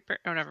say Reaper.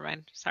 Oh, never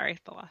mind. Sorry,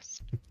 the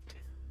Lost.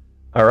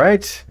 All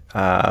right.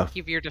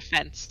 Give your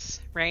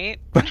defense, right?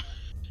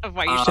 Of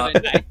why you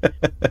shouldn't die.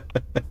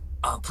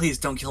 Please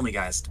don't kill me,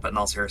 guys. But in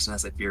all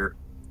seriousness, if you're...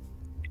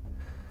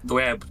 The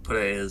way I would put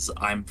it is,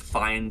 I'm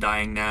fine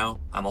dying now.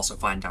 I'm also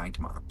fine dying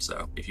tomorrow.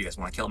 So if you guys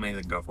want to kill me,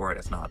 then go for it.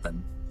 If not,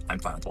 then I'm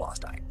fine with the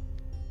Lost dying.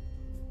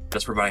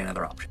 Just providing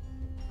another option.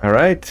 All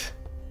right.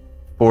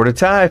 4 to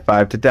tie,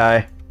 5 to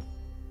die.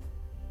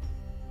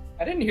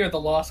 I didn't hear the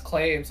lost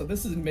claim, so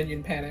this is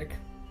minion panic.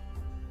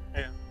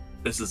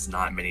 This is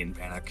not Minion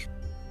Panic.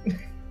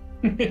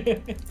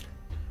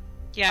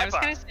 Yeah, I was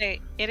gonna say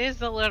it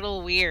is a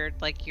little weird.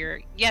 Like you're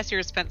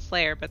a spent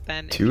Slayer, but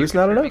then if 2 you're is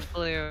not confirming enough.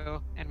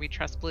 Blue, and we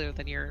trust Blue,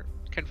 then you're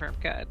confirmed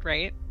good,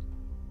 right?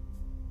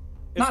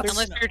 Not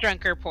Unless you're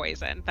drunk or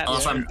poisoned. That's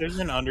Unless I'm- There's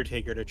an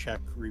Undertaker to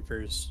check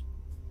Reaper's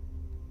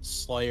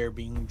Slayer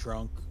being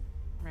drunk.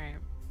 right.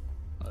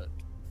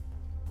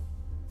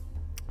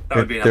 That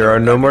would If be there another are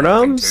no more thing,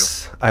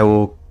 noms, I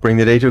will bring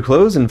the day to a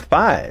close in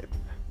 5.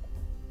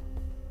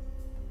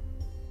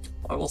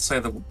 I will say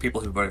the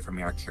people who voted for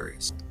me are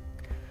curious.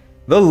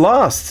 The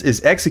Lost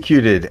is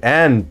executed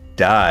and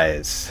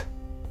dies.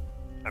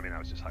 I mean, I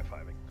was just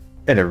high-fiving.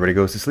 And everybody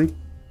goes to sleep.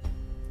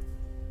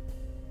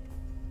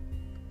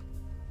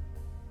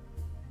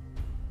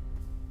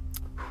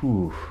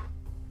 Whew.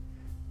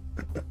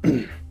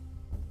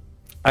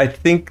 I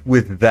think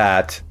with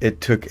that,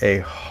 it took a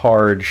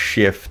hard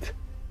shift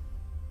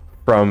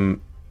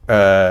from,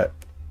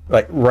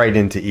 like, right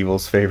into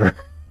evil's favor.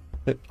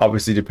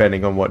 Obviously,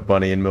 depending on what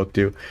Bunny and Milk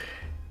do.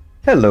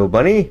 Hello,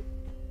 Bunny.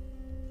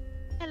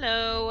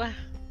 Hello.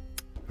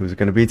 Who's it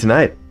going to be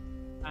tonight?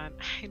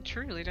 I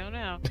truly don't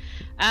know.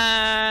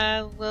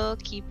 We'll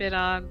keep it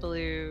on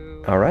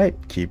blue. All right,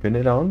 keeping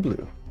it on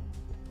blue.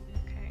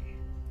 Okay.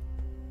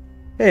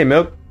 Hey,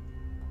 Milk.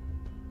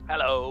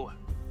 Hello.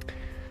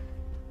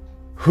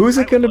 Who's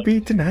I it going to would be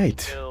like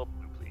tonight? Kill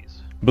Blue,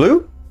 please.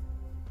 Blue?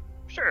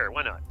 Sure,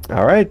 why not?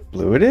 All right,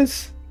 blue it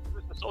is.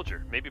 Blue's the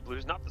soldier. Maybe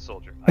Blue's not the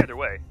soldier. Either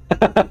way.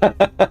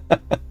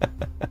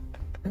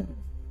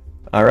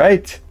 All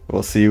right,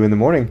 we'll see you in the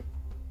morning.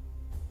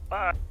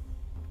 Bye.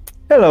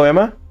 Hello,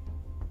 Emma.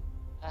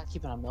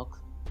 Keep it on Milk.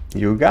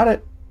 You got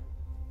it.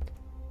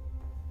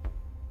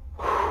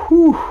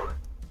 Whew.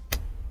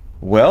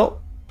 Well,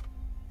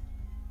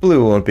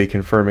 Blue won't be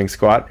confirming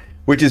squat,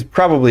 which is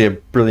probably a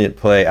brilliant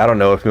play. I don't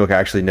know if Milk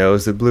actually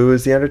knows that Blue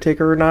is the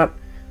Undertaker or not.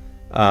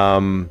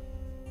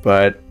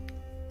 But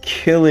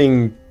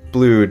killing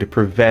Blue to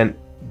prevent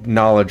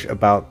knowledge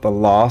about the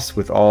loss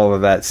with all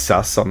of that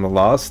sus on the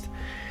lost,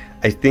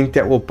 I think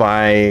that will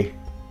buy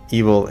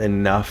Evil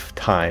enough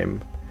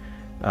time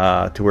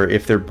to where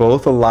if they're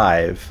both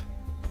alive,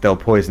 they'll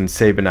poison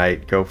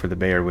Sabonite, go for the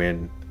Mayor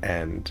win,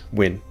 and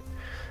win.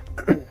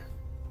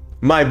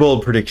 My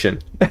bold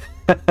prediction.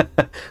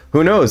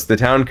 Who knows? The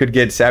town could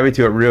get savvy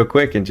to it real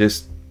quick and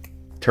just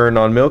turn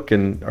on Milk,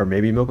 or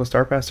maybe Milk will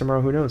Star Pass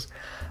tomorrow. Who knows?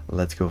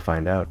 Let's go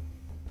find out.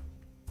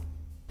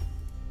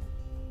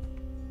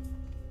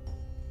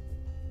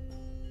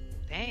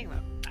 Dang,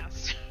 that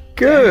was fast.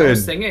 Good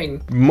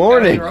Singing.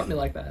 morning. Don't interrupt me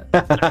like that.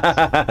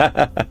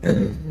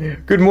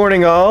 Good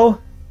morning,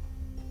 all.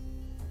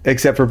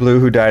 Except for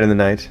Blue, who died in the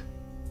night.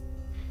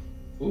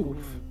 Ooh.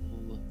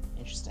 Ooh,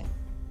 interesting.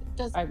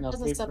 Alright, Milk,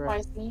 Doesn't wait for-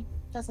 surprise me.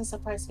 Doesn't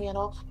surprise me at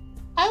all.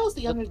 I was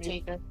the Look at me.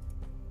 Undertaker.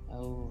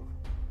 Oh,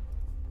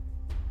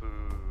 Boo.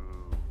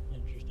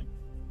 Interesting.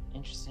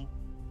 interesting.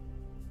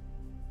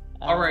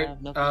 All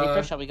right, Milk and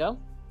Reaper, shall we go?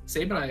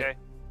 Sabonite. Okay.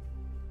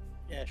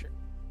 Yeah, sure.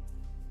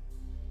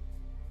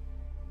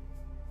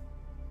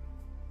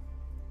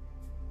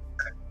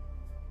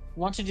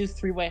 Want to do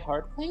three-way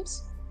hard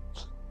claims?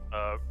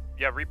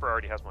 Yeah, Reaper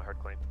already has my hard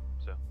claim,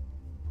 so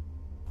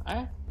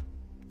Alright.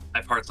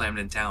 I've hard claimed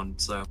in town,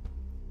 so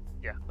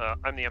yeah.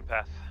 I'm the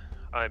empath.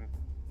 I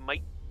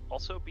might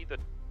also be the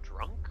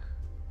drunk,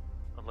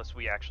 unless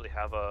we actually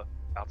have a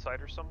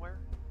outsider somewhere,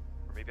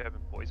 or maybe I've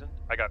been poisoned.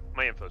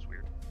 My info's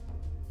weird.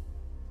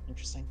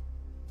 Interesting.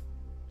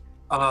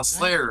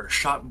 Slayer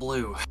shot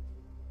Blue.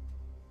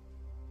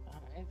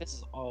 Alright, this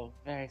is all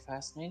very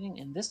fascinating.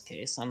 In this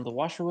case, I'm the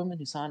washerwoman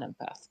who saw an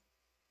empath.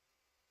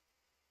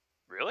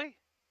 Really?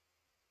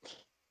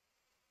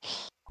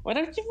 Why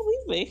don't you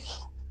believe me?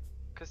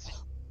 Because,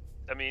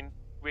 I mean,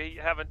 we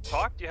haven't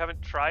talked. You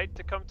haven't tried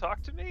to come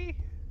talk to me.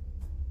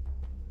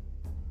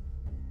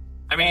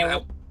 I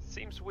mean,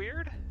 Seems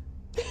weird.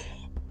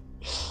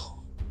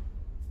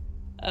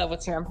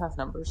 What's your empath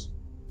numbers?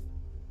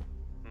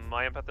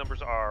 My empath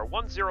numbers are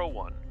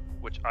 101,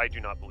 which I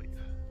do not believe.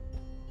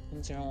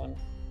 101.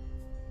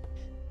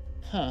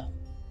 Huh.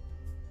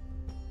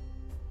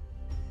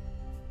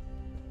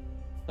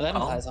 Well, that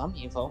Well. implies I'm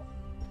evil.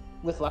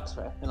 With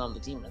Luxray and I'm the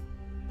demon.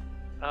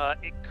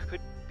 It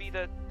could be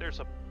that there's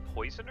a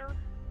poisoner.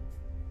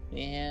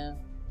 Yeah.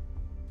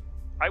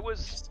 I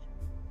was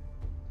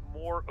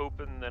more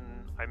open than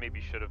I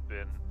maybe should have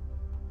been.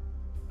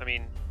 I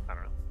mean, I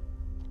don't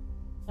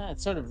know.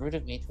 It's sort of rude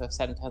of me to have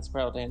sat in town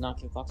square all day and not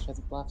give Luxray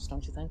the bluffs,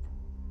 don't you think?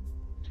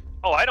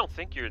 Oh, I don't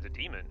think you're the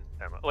demon,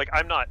 Emma. Like,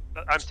 I'm not.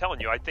 I'm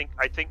telling you, I think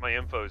my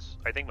info's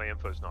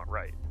not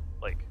right.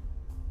 Like,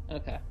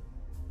 Okay.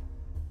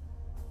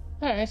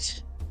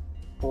 Alright.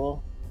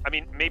 Cool. I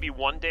mean, maybe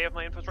one day of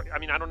my info's right. I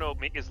mean, I don't know.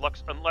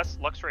 Unless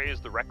Luxray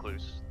is the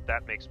recluse,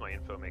 that makes my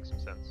info make some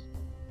sense.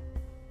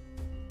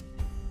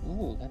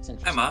 Ooh, that's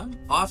interesting. Emma,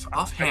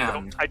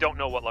 offhand, I don't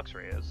know what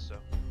Luxray is, so.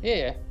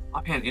 Yeah.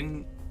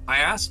 offhand, I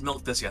asked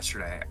Milk this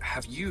yesterday.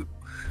 Have you?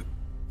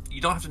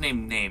 You don't have to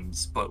name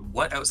names, but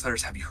what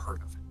outsiders have you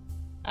heard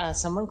of?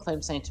 Someone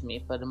claimed saying to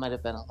me, but it might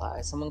have been a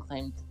lie. Someone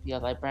claimed to be a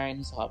librarian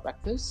who saw a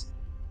recluse,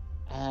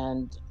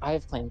 and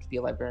I've claimed to be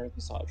a librarian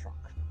who saw a drunk.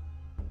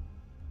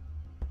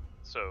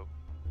 So,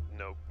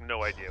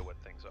 no idea what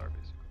things are,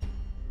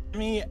 basically.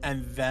 Me,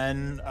 and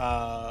then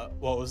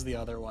what was the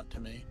other one to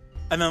me?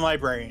 And then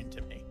librarian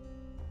to me.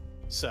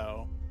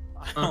 So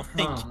I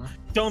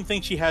don't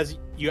think she has.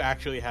 You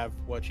actually have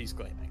what she's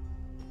claiming.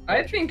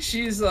 I think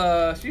she's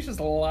just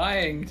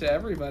lying to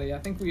everybody. I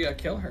think we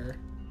kill her.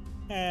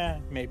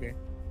 Maybe.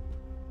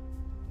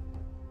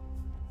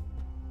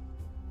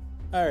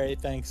 All right,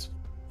 thanks.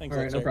 Thanks.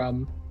 All right, no Luxray.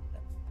 problem.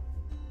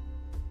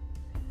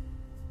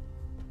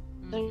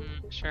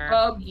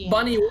 Sure. Yeah.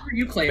 Bunny, what are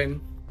you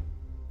claiming?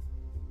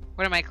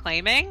 What am I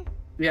claiming?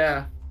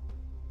 Yeah.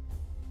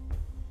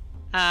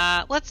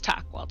 Let's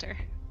talk, Walter.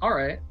 All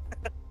right.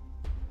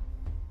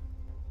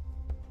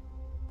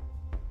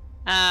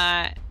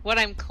 What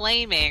I'm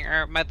claiming,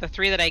 or the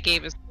three that I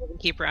gave, is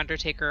Keeper,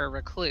 Undertaker, or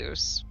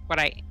Recluse. What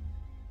I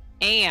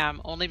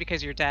am, only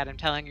because you're dead, I'm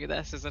telling you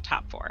this, is a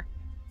top four.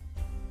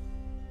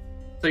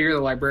 So you're the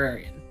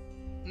librarian.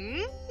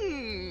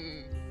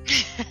 Mm.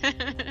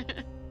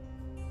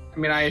 I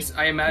mean, I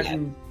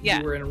imagine Yeah.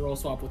 you were in a role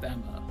swap with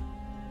Emma.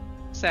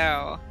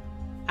 So,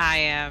 I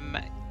am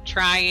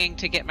trying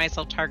to get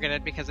myself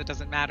targeted because it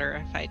doesn't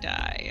matter if I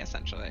die,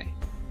 essentially.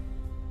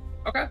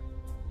 Okay.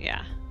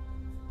 Yeah.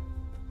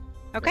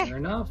 Okay, Fair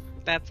enough.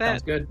 that's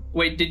Sounds it. good.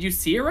 Wait, did you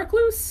see a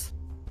recluse?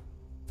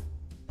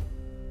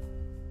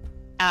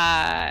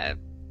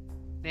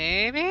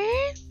 Maybe?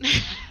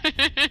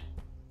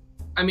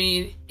 I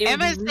mean, it would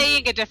Emma's be really,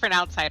 saying a different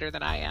outsider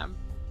than I am.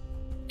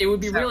 it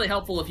would be so- really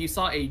helpful if you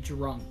saw a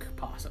drunk,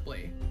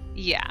 possibly.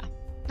 Yeah.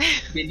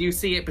 Did you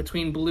see it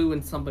between Blue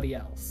and somebody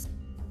else?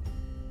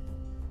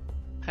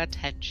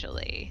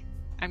 Potentially.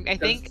 I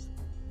think...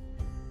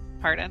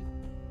 Pardon?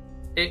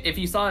 If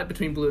you saw it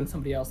between Blue and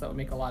somebody else, that would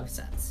make a lot of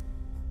sense.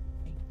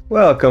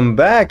 Welcome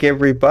back,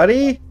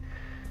 everybody.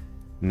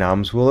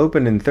 Noms will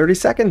open in 30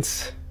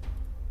 seconds.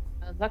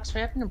 Lux, I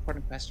have an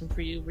important question for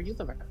you. Were you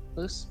the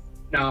recluse?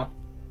 No,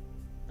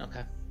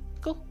 Okay.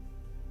 Cool.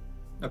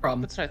 no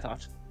problem. That's what I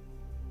thought.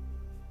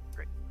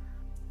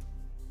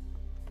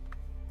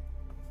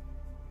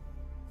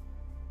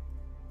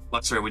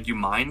 Luxray, would you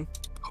mind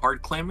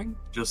hard claiming?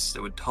 Just,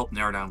 it would help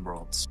narrow down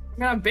worlds. I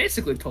mean, I've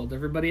basically told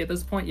everybody at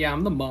this point, yeah,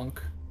 I'm the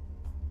monk.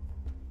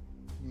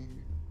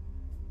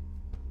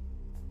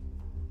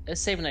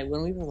 Savenite,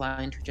 when we were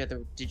lying to each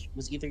other,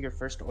 was either your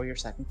first or your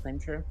second claim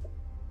true?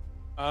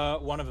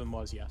 One of them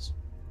was, yes.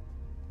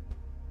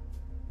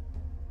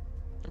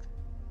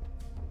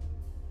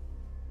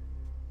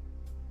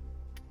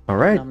 All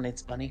right.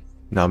 Nominates Bunny.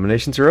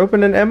 Nominations are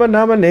open, and Emma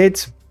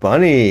nominates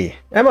Bunny.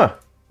 Emma,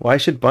 why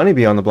should Bunny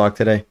be on the block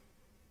today?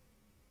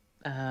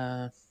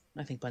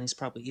 I think Bunny's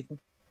probably evil.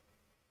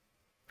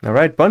 All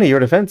right, Bunny, your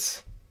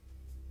defense.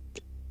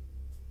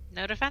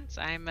 No defense.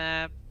 I'm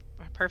a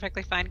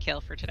perfectly fine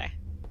kill for today.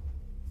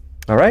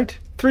 All right,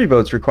 3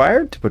 votes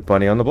required to put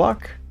Bunny on the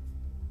block.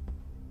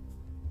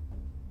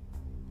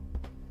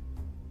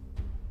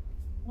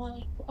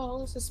 Well,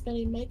 this is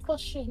spinning. My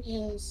question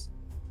is,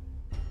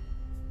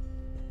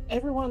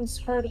 everyone's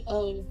heard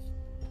of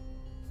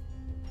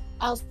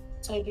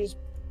outsiders,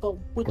 but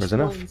which Where's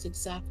enough? ones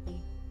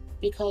exactly?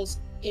 Because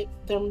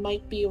there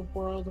might be a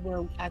world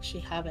where we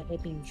actually have a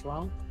hidden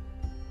drunk.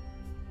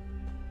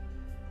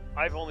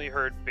 I've only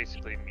heard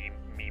basically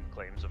meme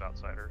claims of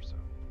outsiders.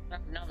 So.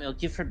 No,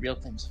 Milk, you've heard real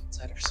claims of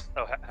outsiders.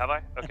 Oh, have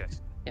I? Okay.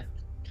 Yeah.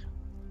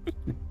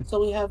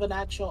 So we have an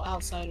actual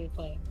outsider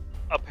claim,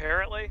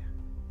 Apparently.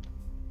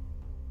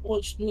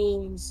 which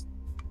means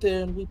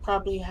then we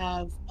probably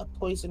have a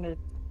poisoner,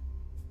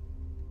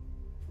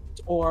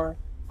 or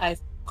I've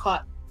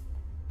caught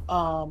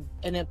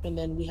an imp, and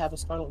then we have a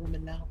Scarlet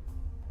Woman now,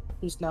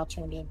 who's now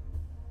turned in.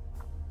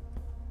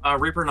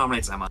 Reaper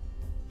nominates Emma.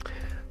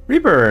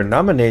 Reaper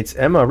nominates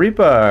Emma.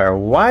 Reaper,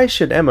 why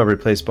should Emma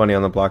replace Bunny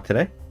on the block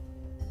today?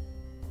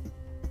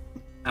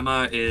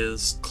 Emma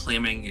is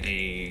claiming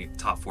a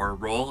top 4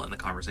 role in the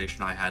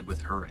conversation I had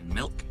with her and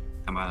Milk.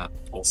 Emma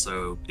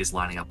also is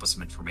lining up with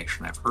some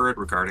information I've heard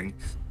regarding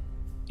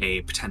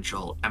a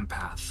potential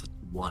empath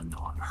one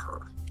on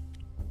her.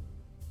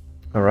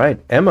 All right,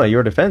 Emma,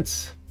 your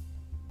defense.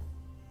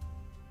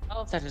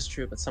 All of that is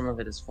true, but some of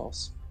it is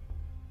false.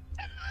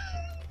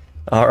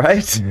 All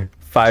right,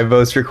 5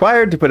 votes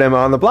required to put Emma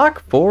on the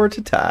block, 4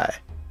 to tie.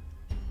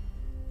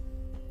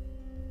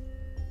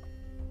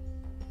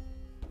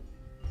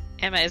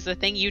 Emma, is the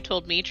thing you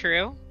told me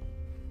true?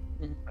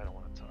 I don't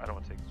want to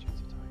take the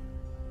chance of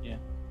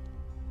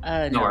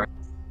tying. No. Nor.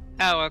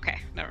 Oh, okay.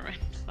 Never mind.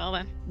 Well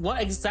then. What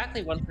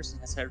exactly one person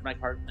has heard my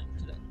card claim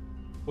today?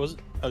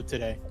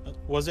 Today?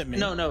 Was it me?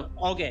 No,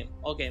 all game.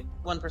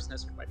 One person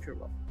has heard my true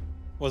roll.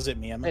 Was it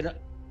me, Emma? I don't...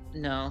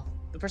 No,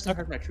 the person who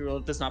heard my true roll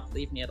does not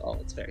believe me at all.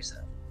 It's very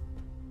sad.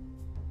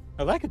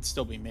 Oh, that could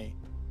still be me.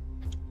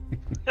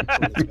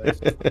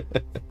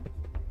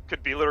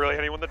 Could be literally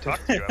anyone that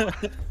talks to you. Emma.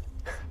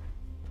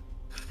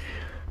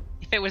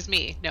 If it was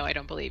me, no, I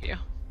don't believe you.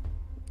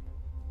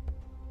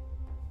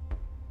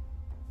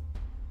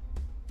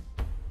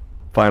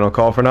 Final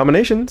call for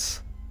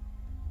nominations.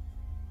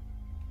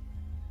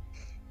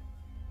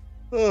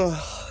 All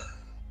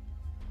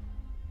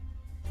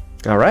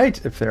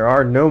right, if there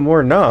are no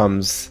more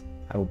noms,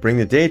 I will bring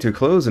the day to a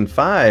close in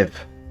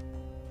 5.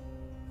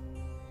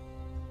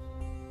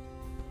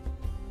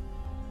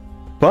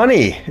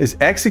 Bunny is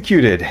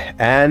executed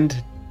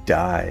and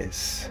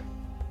dies.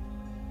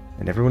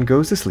 And everyone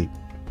goes to sleep.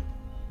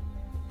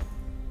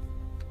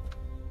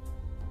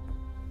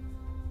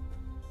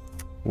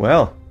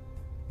 Well,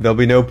 there'll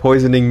be no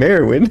poisoning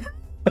Merwin.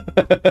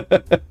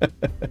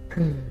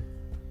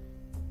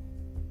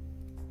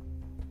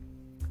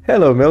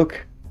 Hello,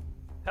 Milk.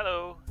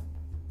 Hello.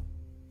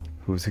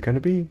 Who's it gonna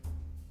be?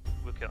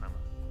 We'll kill Emma.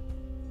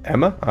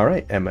 Emma?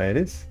 Alright, Emma it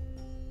is.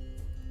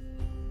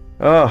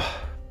 Oh,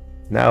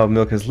 now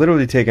Milk has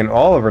literally taken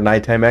all of her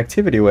nighttime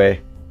activity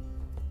away.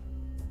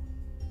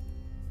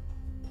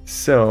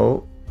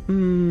 So,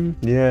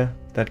 yeah,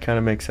 that kind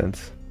of makes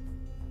sense.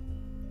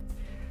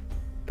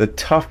 The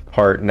tough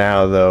part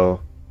now, though,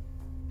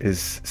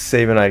 is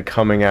Sabanite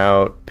coming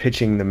out,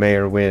 pitching the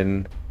mayor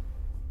win.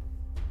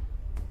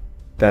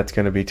 That's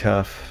going to be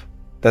tough.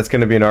 That's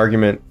going to be an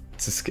argument.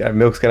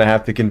 Milk's going to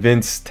have to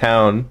convince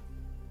town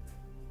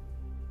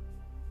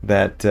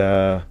that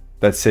that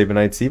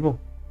Sabanite's evil.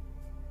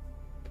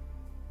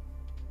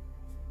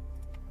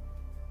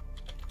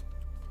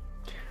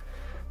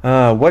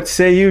 What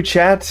say you,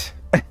 chat?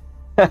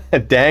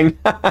 Dang.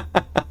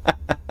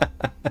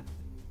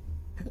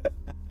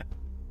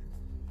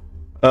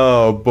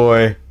 Oh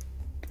boy.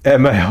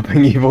 Emma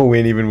helping evil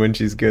win even when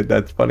she's good.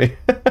 That's funny.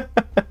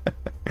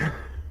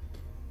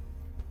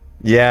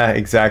 Yeah,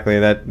 exactly.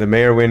 That the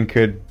mayor win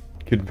could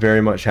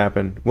very much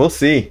happen. We'll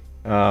see.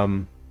 I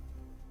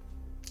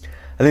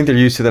think they're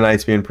used to the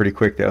nights being pretty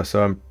quick though,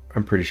 so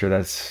I'm pretty sure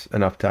that's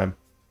enough time.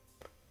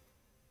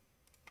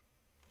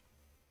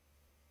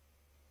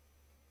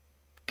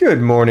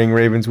 Good morning,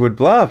 Ravenswood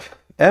Bluff.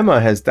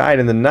 Emma has died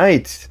in the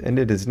night, and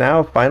it is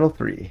now final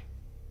 3.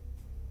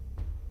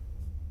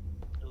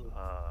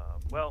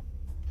 Well,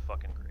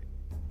 fucking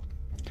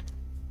great.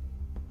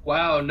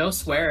 Wow, no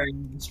swearing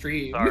in the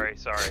stream.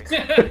 Sorry.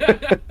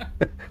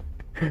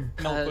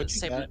 No, what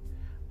you got?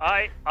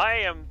 I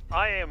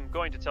am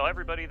going to tell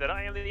everybody that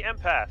I am the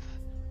empath.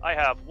 I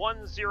have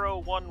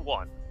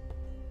 1011.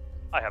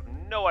 I have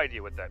no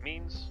idea what that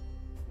means.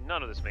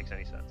 None of this makes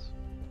any sense.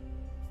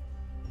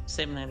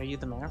 Sabanite, are you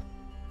the mayor?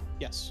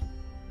 Yes.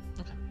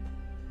 Okay.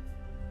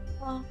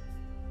 Well,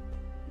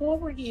 what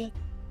were you?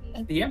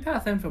 The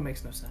empath info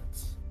makes no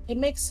sense. It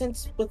makes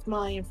sense with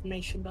my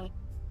information, but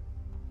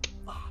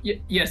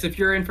Yes, if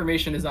your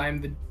information is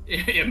I'm the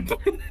imp.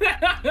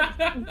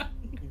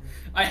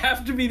 I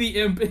have to be the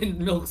imp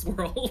in Milk's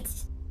world.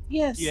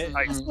 yes, Yeah,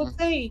 that's what's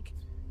fake.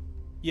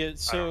 Yeah,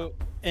 so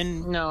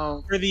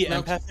No. for the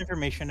no. empath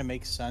information to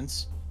make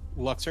sense,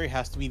 Luxury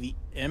has to be the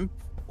imp,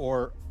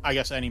 or I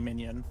guess any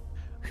minion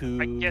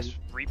who. I guess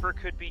Reaper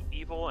could be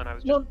evil, and I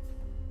was just. No,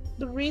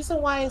 the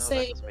reason why I No, that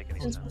say doesn't make any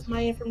since sense. with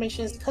my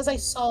information is because I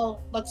saw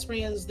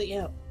Luxury as the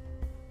imp.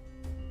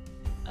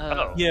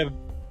 Oh. Yeah,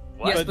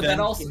 What? Yes, but but then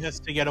that also- he has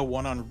to get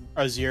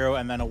a 0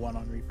 and then a 1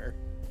 on Reaper.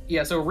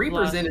 Yeah, so Reaper's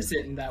Lost.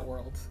 innocent in that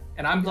world,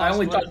 and I Lost,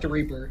 only what- talked to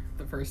Reaper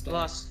the first day.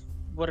 Lost.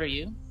 What are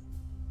you?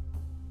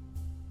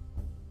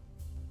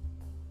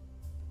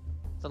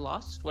 The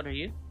Lost? What are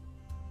you?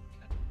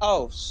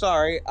 Oh,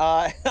 sorry.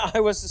 I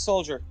was the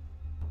soldier.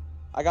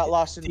 I got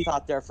lost in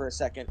thought there for a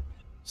second.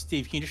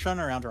 Steve, can you just run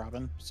around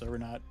Robin so we're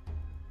not at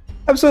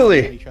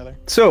Absolutely. each other?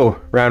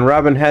 So, round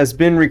robin has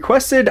been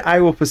requested.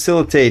 I will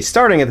facilitate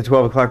starting at the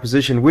 12 o'clock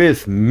position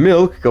with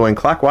Milk going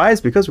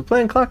clockwise because we're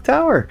playing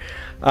Clocktower.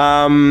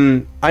 I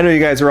know you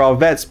guys are all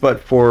vets,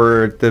 but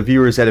for the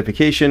viewers'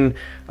 edification,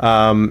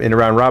 in a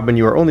round robin,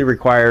 you are only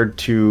required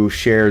to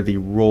share the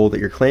role that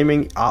you're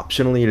claiming.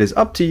 Optionally, it is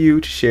up to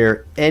you to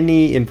share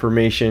any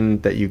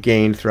information that you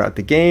gained throughout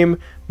the game.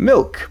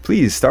 Milk,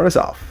 please start us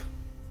off.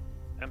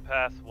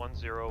 Empath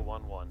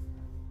 1011.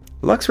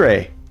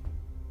 Luxray,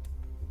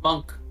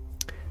 Monk.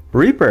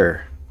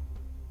 Reaper,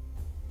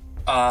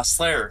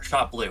 Slayer,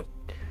 shot blue.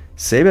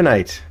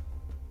 Sabanite,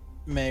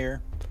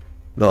 Mayor.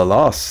 The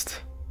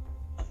Lost,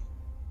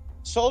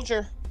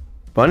 Soldier.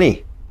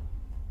 Bunny,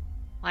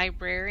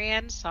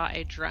 Librarian saw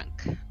a drunk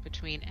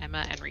between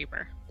Emma and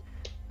Reaper.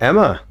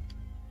 Emma,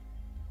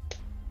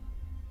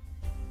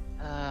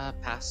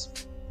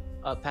 Pass.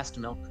 Pass to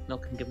Milk.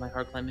 Milk can give my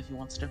hard claim if he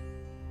wants to.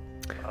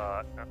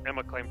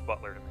 Emma claimed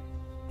Butler to me.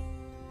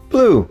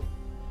 Blue,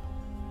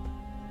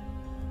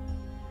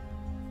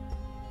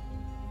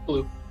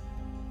 Blue.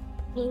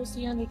 Blue's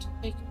the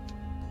Undertaker.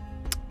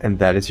 and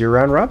that is your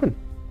round robin.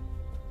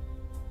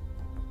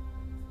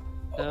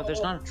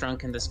 There's not a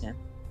drunk in this game.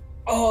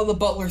 Oh, the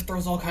butler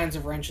throws all kinds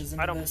of wrenches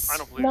into I don't this.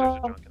 believe there's a No.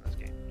 drunk in this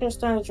game.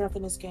 There's not a drunk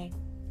in this game,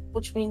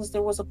 which means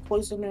there was a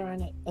poisoner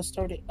in it. I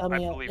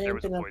believe there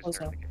was a imp and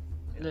poisoner in the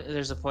game.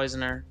 There's a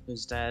poisoner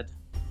who's dead.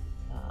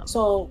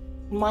 So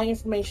my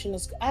information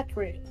is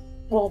accurate.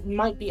 Well,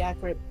 might be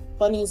accurate.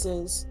 Bunny's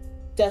is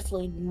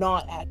definitely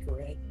not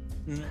accurate.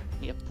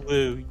 Yep.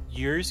 Blue,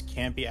 yours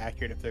can't be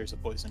accurate if there's a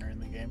poisoner in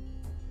the game.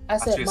 I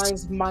said Actually,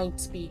 mine's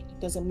might be.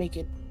 Doesn't make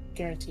it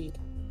guaranteed.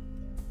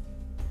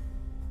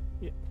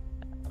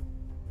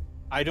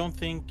 I don't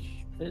think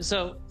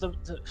So the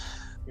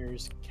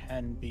yours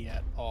can be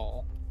at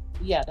all.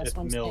 Yeah, that's If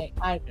what I'm milk-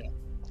 saying.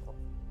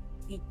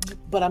 yeah.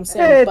 But I'm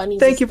saying Hey, Bunny's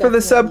thank is you for the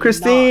sub, definitely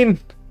Christine. not.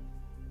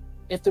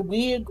 If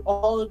we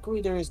all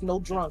agree there is no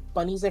drunk,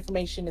 Bunny's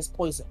information is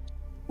poisoned,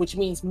 which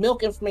means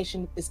Milk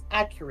information is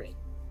accurate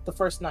the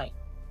first night.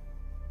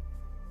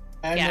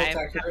 And yeah, Milk's it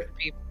would have accurate. to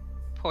be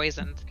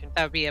poisoned.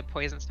 That would be a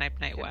poison snipe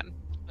night one.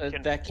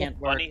 that can't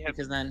work Bunny have,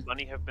 because then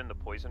Bunny have been the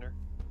poisoner?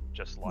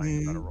 Just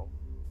lying about a roll.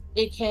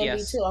 It can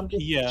Yes. be too. I'm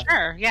just, Yeah.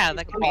 Sure, yeah,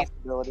 that It's a could be.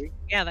 possibility.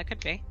 Yeah, that could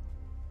be.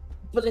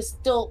 but it's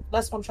still.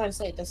 That's what I'm trying to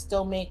say. That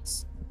still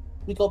makes.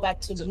 We go back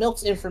to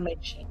Milk's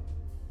information.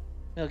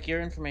 Milk,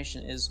 your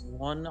information is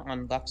 1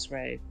 on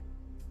Luxray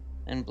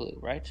and Blue,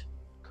 right?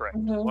 Correct.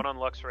 Mhm. 1 on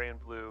Luxray and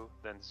Blue,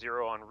 then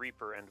 0 on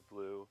Reaper and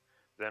Blue,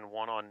 then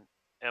 1 on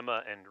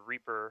Emma and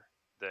Reaper,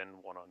 then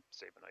 1 on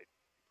Sabanite.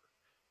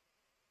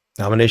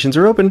 Nominations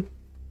are open.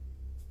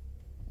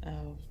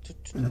 Oh,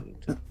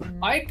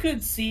 I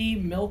could see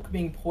Milk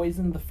being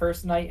poisoned the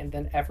first night and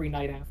then every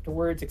night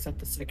afterwards, except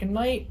the second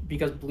night,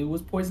 because Blue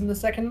was poisoned the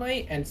second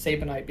night, and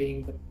Sabanite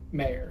being the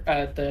mayor,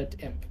 the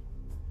imp.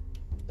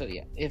 So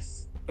yeah, if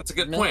That's a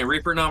good point.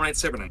 Reaper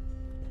nominates Sabanite.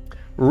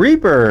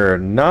 Reaper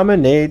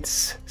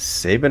nominates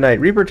Sabanite.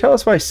 Reaper, tell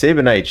us why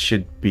Sabanite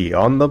should be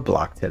on the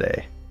block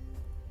today.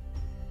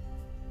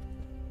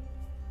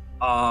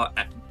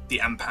 The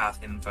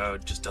empath info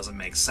just doesn't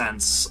make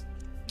sense.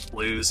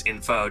 Blue's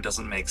info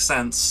doesn't make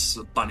sense.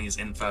 Bunny's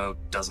info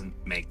doesn't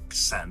make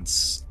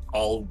sense.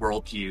 All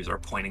worldviews are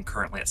pointing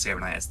currently at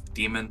Sabanite as the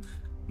demon.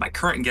 My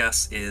current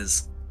guess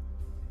is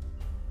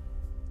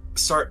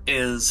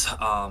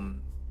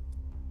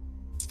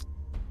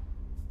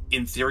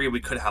in theory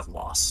we could have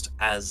lost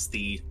as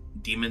the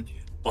demon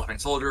bluffing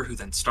soldier who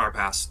then star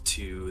passed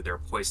to their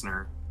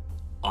poisoner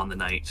on the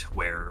night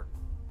where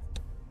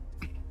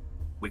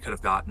we could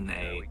have gotten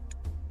a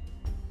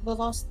The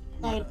lost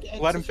night.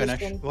 Let him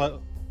finish. execution.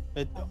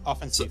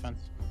 Offense, So-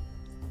 defense.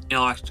 You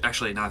know,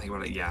 actually, now I think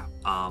about it, yeah.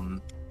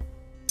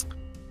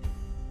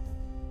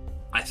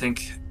 I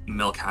think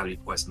Milk had to be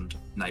poisoned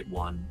night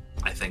one.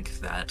 I think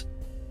that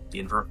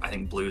I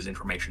think Blue's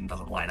information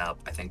doesn't line up.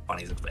 I think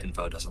Bunny's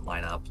info doesn't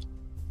line up.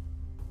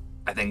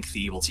 I think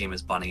the evil team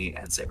is Bunny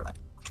and Sabanite.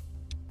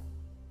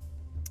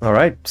 All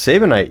right,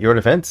 Sabanite, your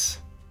defense.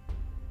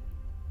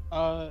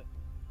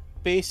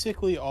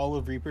 Basically, all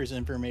of Reaper's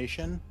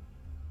information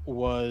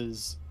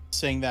was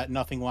saying that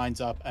nothing lines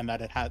up and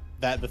that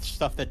the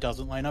stuff that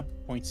doesn't line up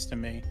points to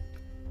me.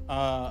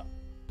 The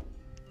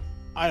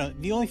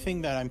only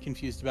thing that I'm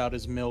confused about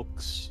is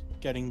Milk's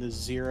getting the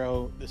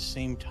 0 the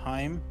same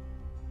time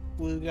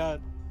Blue got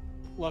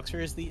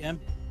Luxor as the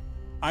imp.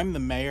 I'm the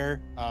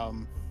mayor.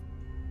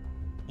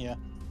 Yeah,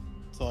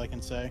 that's all I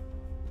can say.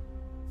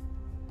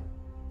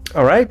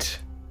 All right,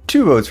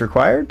 2 votes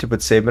required to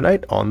put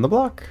Sabanite on the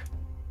block.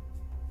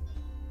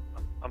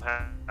 I'm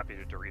happy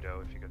to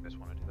Dorito if you guys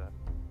want to do that.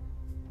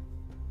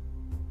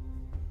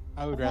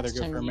 I would rather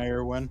go for a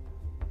mayor win.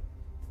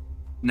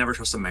 Never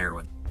trust a mayor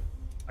win.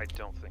 I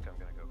don't think I'm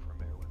gonna go for a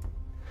mayor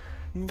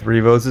win. 3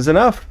 votes is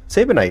enough.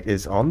 Sabanite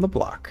is on the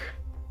block.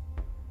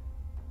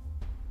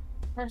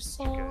 You guys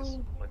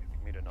Personally, like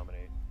me to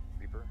nominate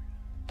Reaper?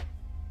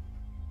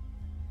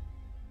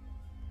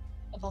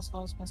 that's what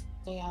I was gonna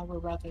say. I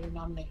would rather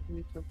nominate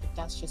Reaper, but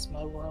that's just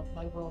my world.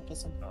 My world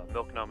doesn't.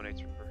 Milk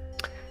nominates Reaper.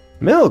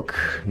 Milk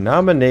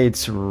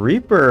nominates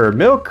Reaper.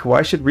 Milk,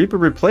 why should Reaper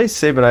replace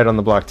Sabanite on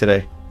the block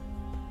today?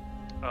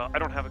 I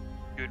don't have a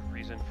good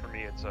reason. For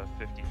me, it's a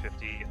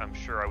 50-50. I'm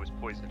sure I was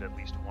poisoned at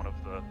least one of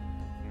the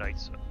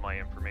nights of my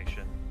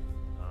information.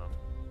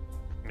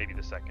 Maybe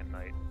the second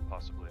night,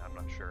 possibly. I'm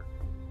not sure.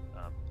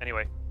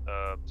 Anyway,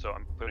 so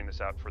I'm putting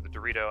this out for the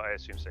Dorito. I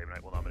assume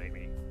Sabanite will nominate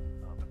me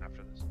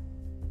after this.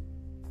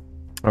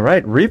 All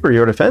right, Reaper,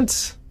 your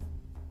defense.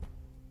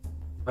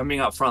 I'm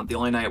being up front, the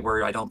only night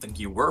where I don't think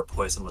you were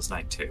poisoned was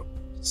night 2.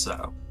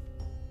 So,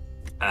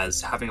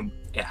 as having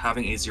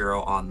a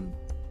 0 on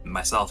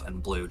myself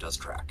and Blue does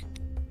track.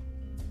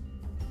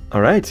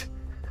 All right.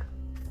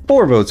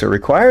 4 votes are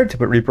required to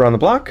put Reaper on the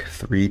block.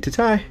 3 to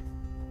tie.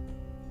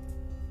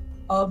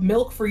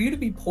 Milk, for you to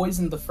be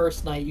poisoned the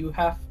first night, you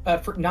have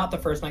not the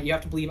first night. You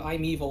have to believe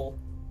I'm evil,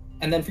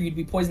 and then for you to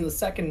be poisoned the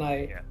second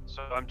night. Yeah,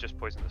 so I'm just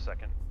poisoned the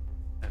second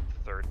and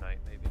third night,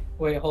 maybe.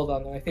 Wait, hold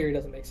on. My theory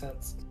doesn't make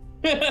sense.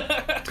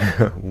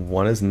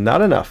 1 is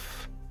not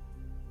enough.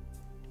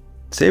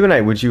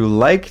 Sabanite, would you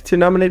like to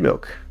nominate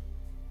Milk?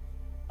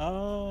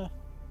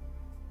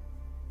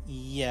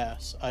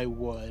 Yes, I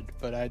would,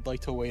 but I'd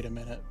like to wait a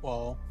minute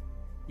while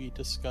we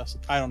discuss.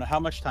 I don't know how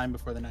much time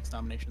before the next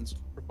nomination's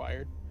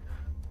required.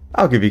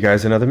 I'll give you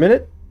guys another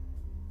minute.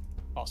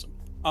 Awesome.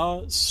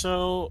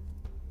 So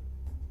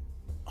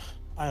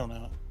I don't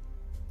know.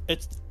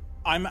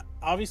 I'm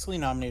obviously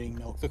nominating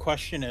Milk. The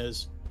question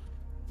is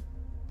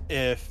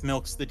if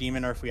Milk's the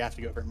demon or if we have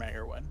to go for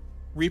mayor win.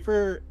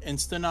 Reaper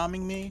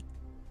insta-nomming me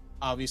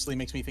obviously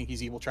makes me think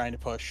he's evil, trying to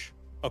push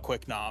a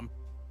quick nom.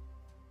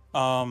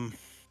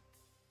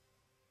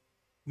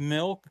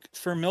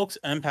 For Milk's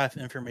empath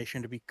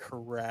information to be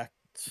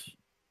correct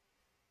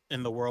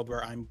in the world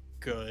where I'm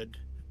good,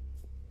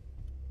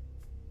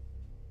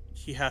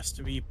 he has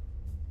to be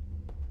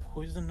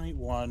poisoned night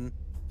 1,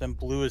 then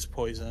Blue is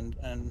poisoned,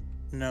 and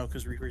no,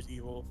 because Reaper's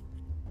evil.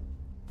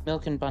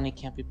 Milk and Bunny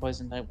can't be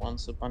poisoned night 1,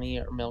 so Bunny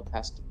or Milk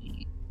has to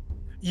be.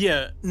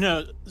 Yeah,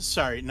 no,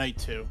 sorry, night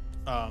 2.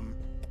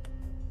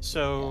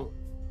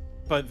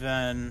 But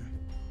then,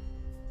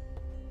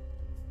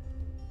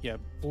 yeah,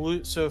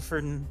 Blue. So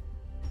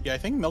I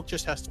think Milk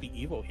just has to be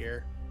evil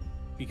here,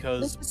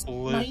 because This is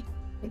Blue.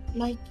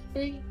 night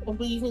 3, or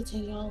will you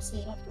continue? I'll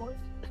say afterwards.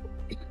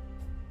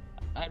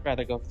 I'd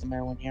rather go for the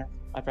mayor one here.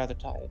 I'd rather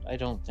tie it. I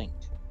don't think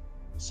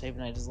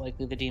Sabanite is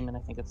likely the demon. I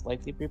think it's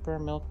likely Reaper or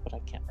Milk, but I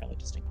can't really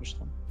distinguish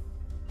them.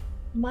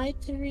 My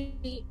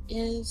theory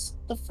is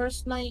the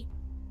first night,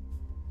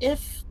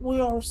 if we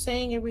are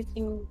saying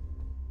everything,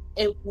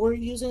 if we're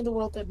using the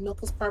world that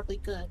Milk is probably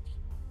good.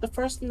 The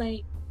first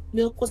night,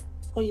 Milk was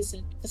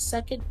poisoned. The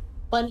second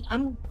Bunny,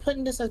 I'm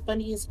putting this as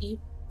Bunny is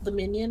the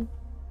minion.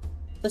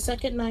 The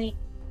second night,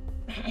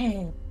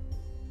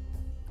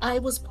 I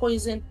was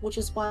poisoned, which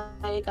is why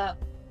I got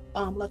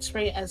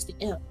Luxray as the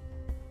imp.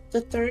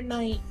 The third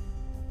night,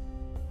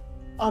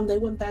 they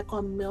went back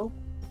on Milk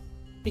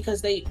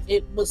because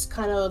it was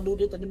kind of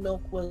alluded that the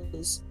Milk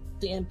was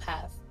the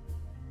empath.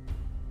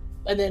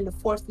 And then the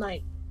fourth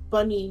night,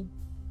 Bunny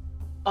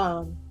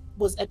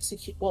was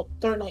executed. Well,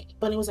 third night,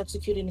 Bunny was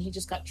executed, and he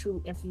just got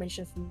true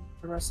information from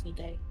the rest of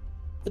the day.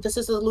 But this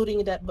is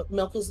alluding that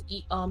Milk is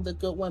the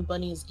good one,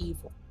 Bunny is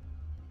evil.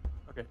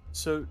 Okay,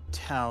 so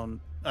Town,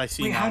 I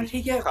see. Wait, how did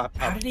he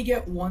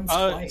get one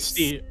slice?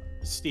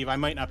 Steve, I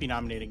might not be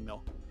nominating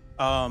Milk.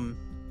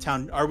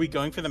 Town, are we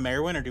going for the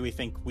mayor win, or do we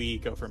think we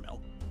go for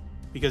Milk?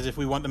 Because if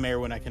we want the mayor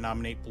win, I can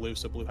nominate Blue,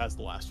 so Blue has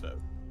the last vote.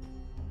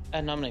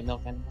 Nominate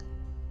Milk anyway.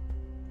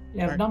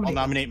 Yeah, Right, I'll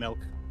nominate Milk.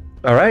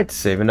 All right,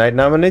 Sabanite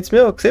nominates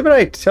Milk.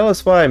 Sabanite, tell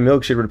us why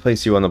Milk should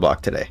replace you on the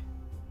block today.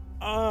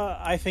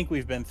 I think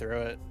we've been through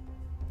it.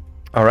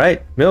 All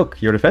right,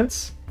 Milk, your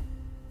defense?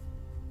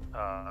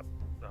 I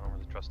don't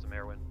really trust the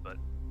mayor win, but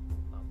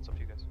it's up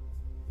to you guys.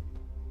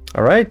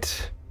 All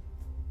right.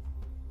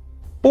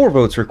 4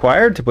 votes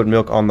required to put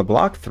Milk on the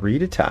block, 3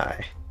 to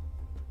tie.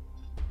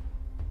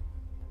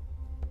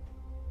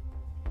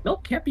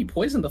 Milk can't be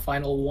poisoned the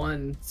final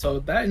one, so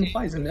that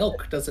implies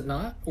Milk, does it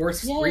not? Or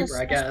Reaper,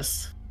 I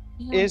guess.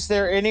 Yeah. Is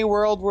there any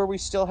world where we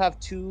still have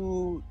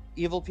 2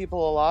 evil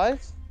people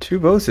alive? 2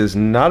 votes is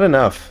not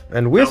enough.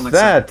 And with think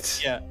that,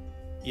 so. Yeah.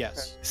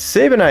 Yes.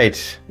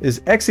 Sabanite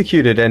is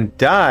executed and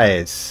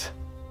dies.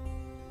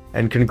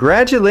 And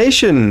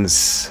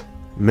congratulations,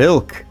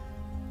 Milk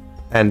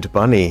and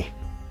Bunny.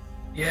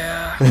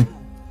 Yeah.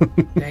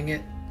 Dang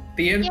it.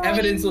 The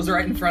evidence was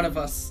right in front of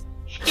us.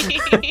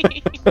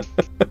 I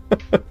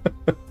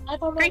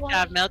don't know Great why.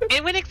 job, Milk.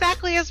 It went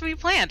exactly as we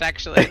planned,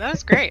 actually. That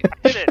was great.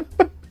 Did it?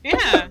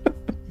 Yeah.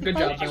 Good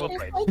job, Milk.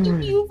 Why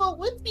didn't you vote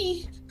with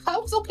me? I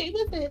was okay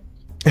with it.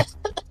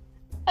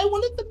 I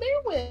wanted the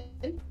mayor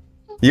win.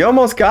 You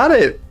almost got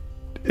it.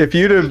 If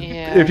you'd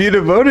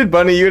have voted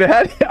Bunny, you'd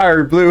have had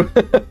our Blue.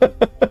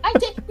 I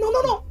did.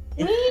 No.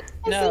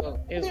 No,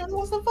 There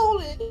wasn't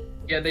voted.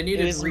 Yeah, they It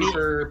needed was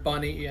Reaper,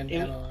 Bunny, and It-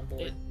 Emma on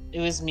board.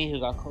 It was me who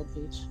got cold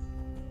feet.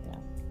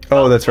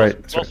 Oh, that's right.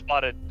 That's Well right.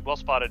 spotted. Well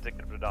spotted.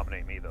 Thinking to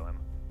dominate me though, Emma.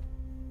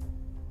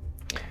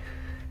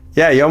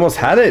 Yeah, you almost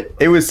had it.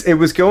 It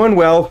was going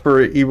well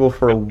for Evil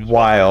for a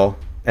while,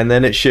 and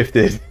then it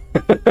shifted.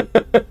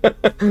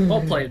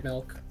 Well played,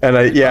 Milk. And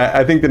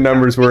I think the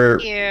numbers were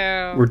Thank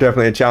you. were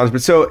definitely a challenge.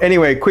 But so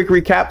anyway, quick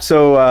recap.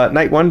 So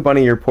night 1,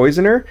 Bunny, your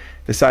poisoner,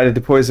 decided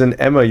to poison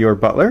Emma, your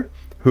butler,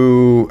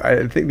 who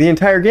I think the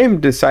entire game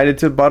decided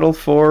to buttle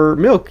for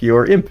Milk,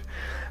 your imp.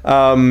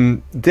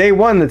 Day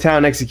 1, the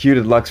town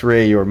executed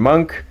Luxray, your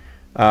monk.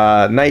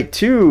 Night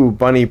 2,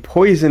 Bunny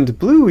poisoned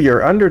Blue,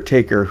 your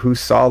undertaker, who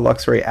saw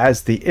Luxray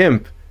as the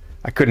imp.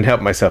 I couldn't help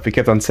myself. He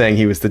kept on saying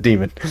he was the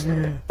demon.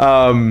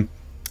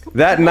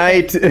 That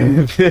night,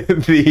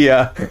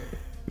 the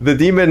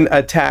demon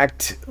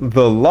attacked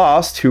the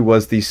Lost, who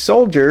was the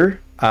soldier,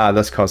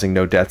 thus causing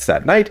no deaths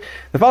that night.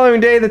 The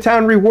following day, the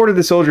town rewarded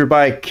the soldier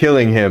by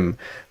killing him.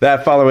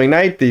 That following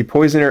night, the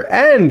poisoner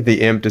and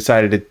the imp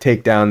decided to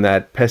take down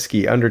that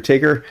pesky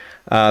undertaker.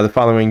 The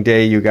following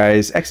day, you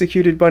guys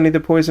executed Bunny the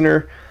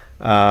poisoner.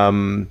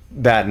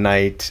 That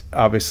night,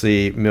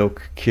 obviously,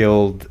 Milk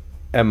killed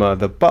Emma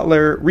the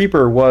butler.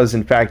 Reaper was,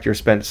 in fact, your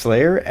spent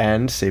slayer,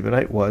 and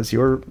Sabanite was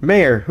your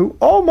mayor, who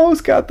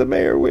almost got the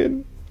mayor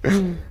win.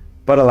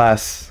 But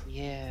alas,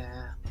 Yeah.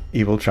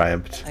 Evil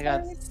triumphed. I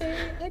got.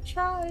 I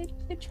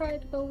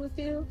tried to go with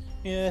you.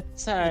 Yeah.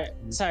 Sorry,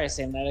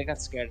 Sam. That I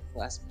got scared at the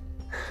last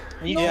minute.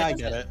 When you, Yeah, I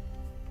get it.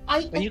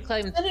 when you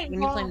claimed said it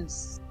wrong.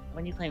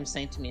 when you claimed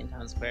Saint to me in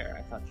Town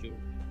Square,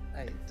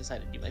 I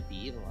decided you might be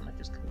evil, and I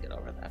just couldn't get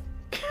over that.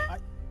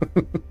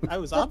 I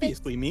was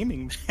obviously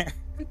memeing there.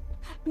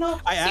 No,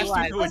 I asked you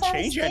if it would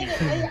change I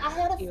anything. I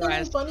had a You feeling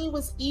asked. Bunny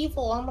was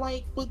evil. I'm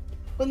like,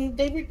 when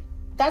they were,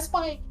 that's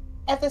why.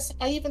 I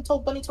even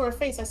told Bunny to her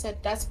face. I said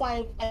that's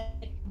why I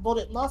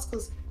voted Lost,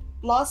 because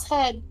Lost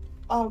had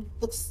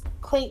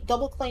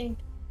double claimed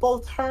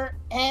both her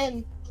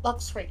and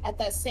Luxray at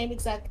that same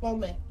exact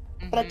moment.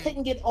 But I Mhm.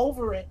 couldn't get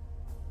over it.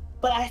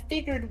 But I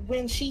figured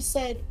when she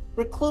said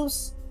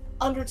Recluse,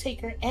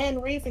 Undertaker, and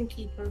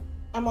Ravenkeeper,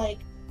 I'm like,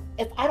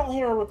 if I don't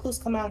hear a Recluse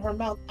come out of her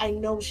mouth, I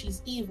know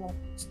she's evil.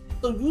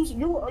 So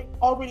you were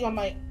already on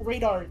my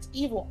radar. It's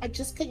evil. I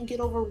just couldn't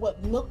get over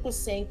what Milk was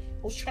saying.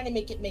 I was trying to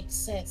make it make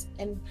sense,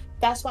 and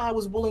that's why I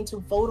was willing to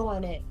vote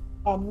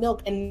on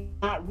Milk and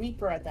not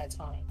Reaper at that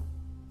time.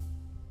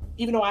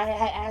 Even though I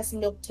had asked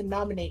Milk to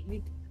nominate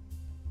Reaper.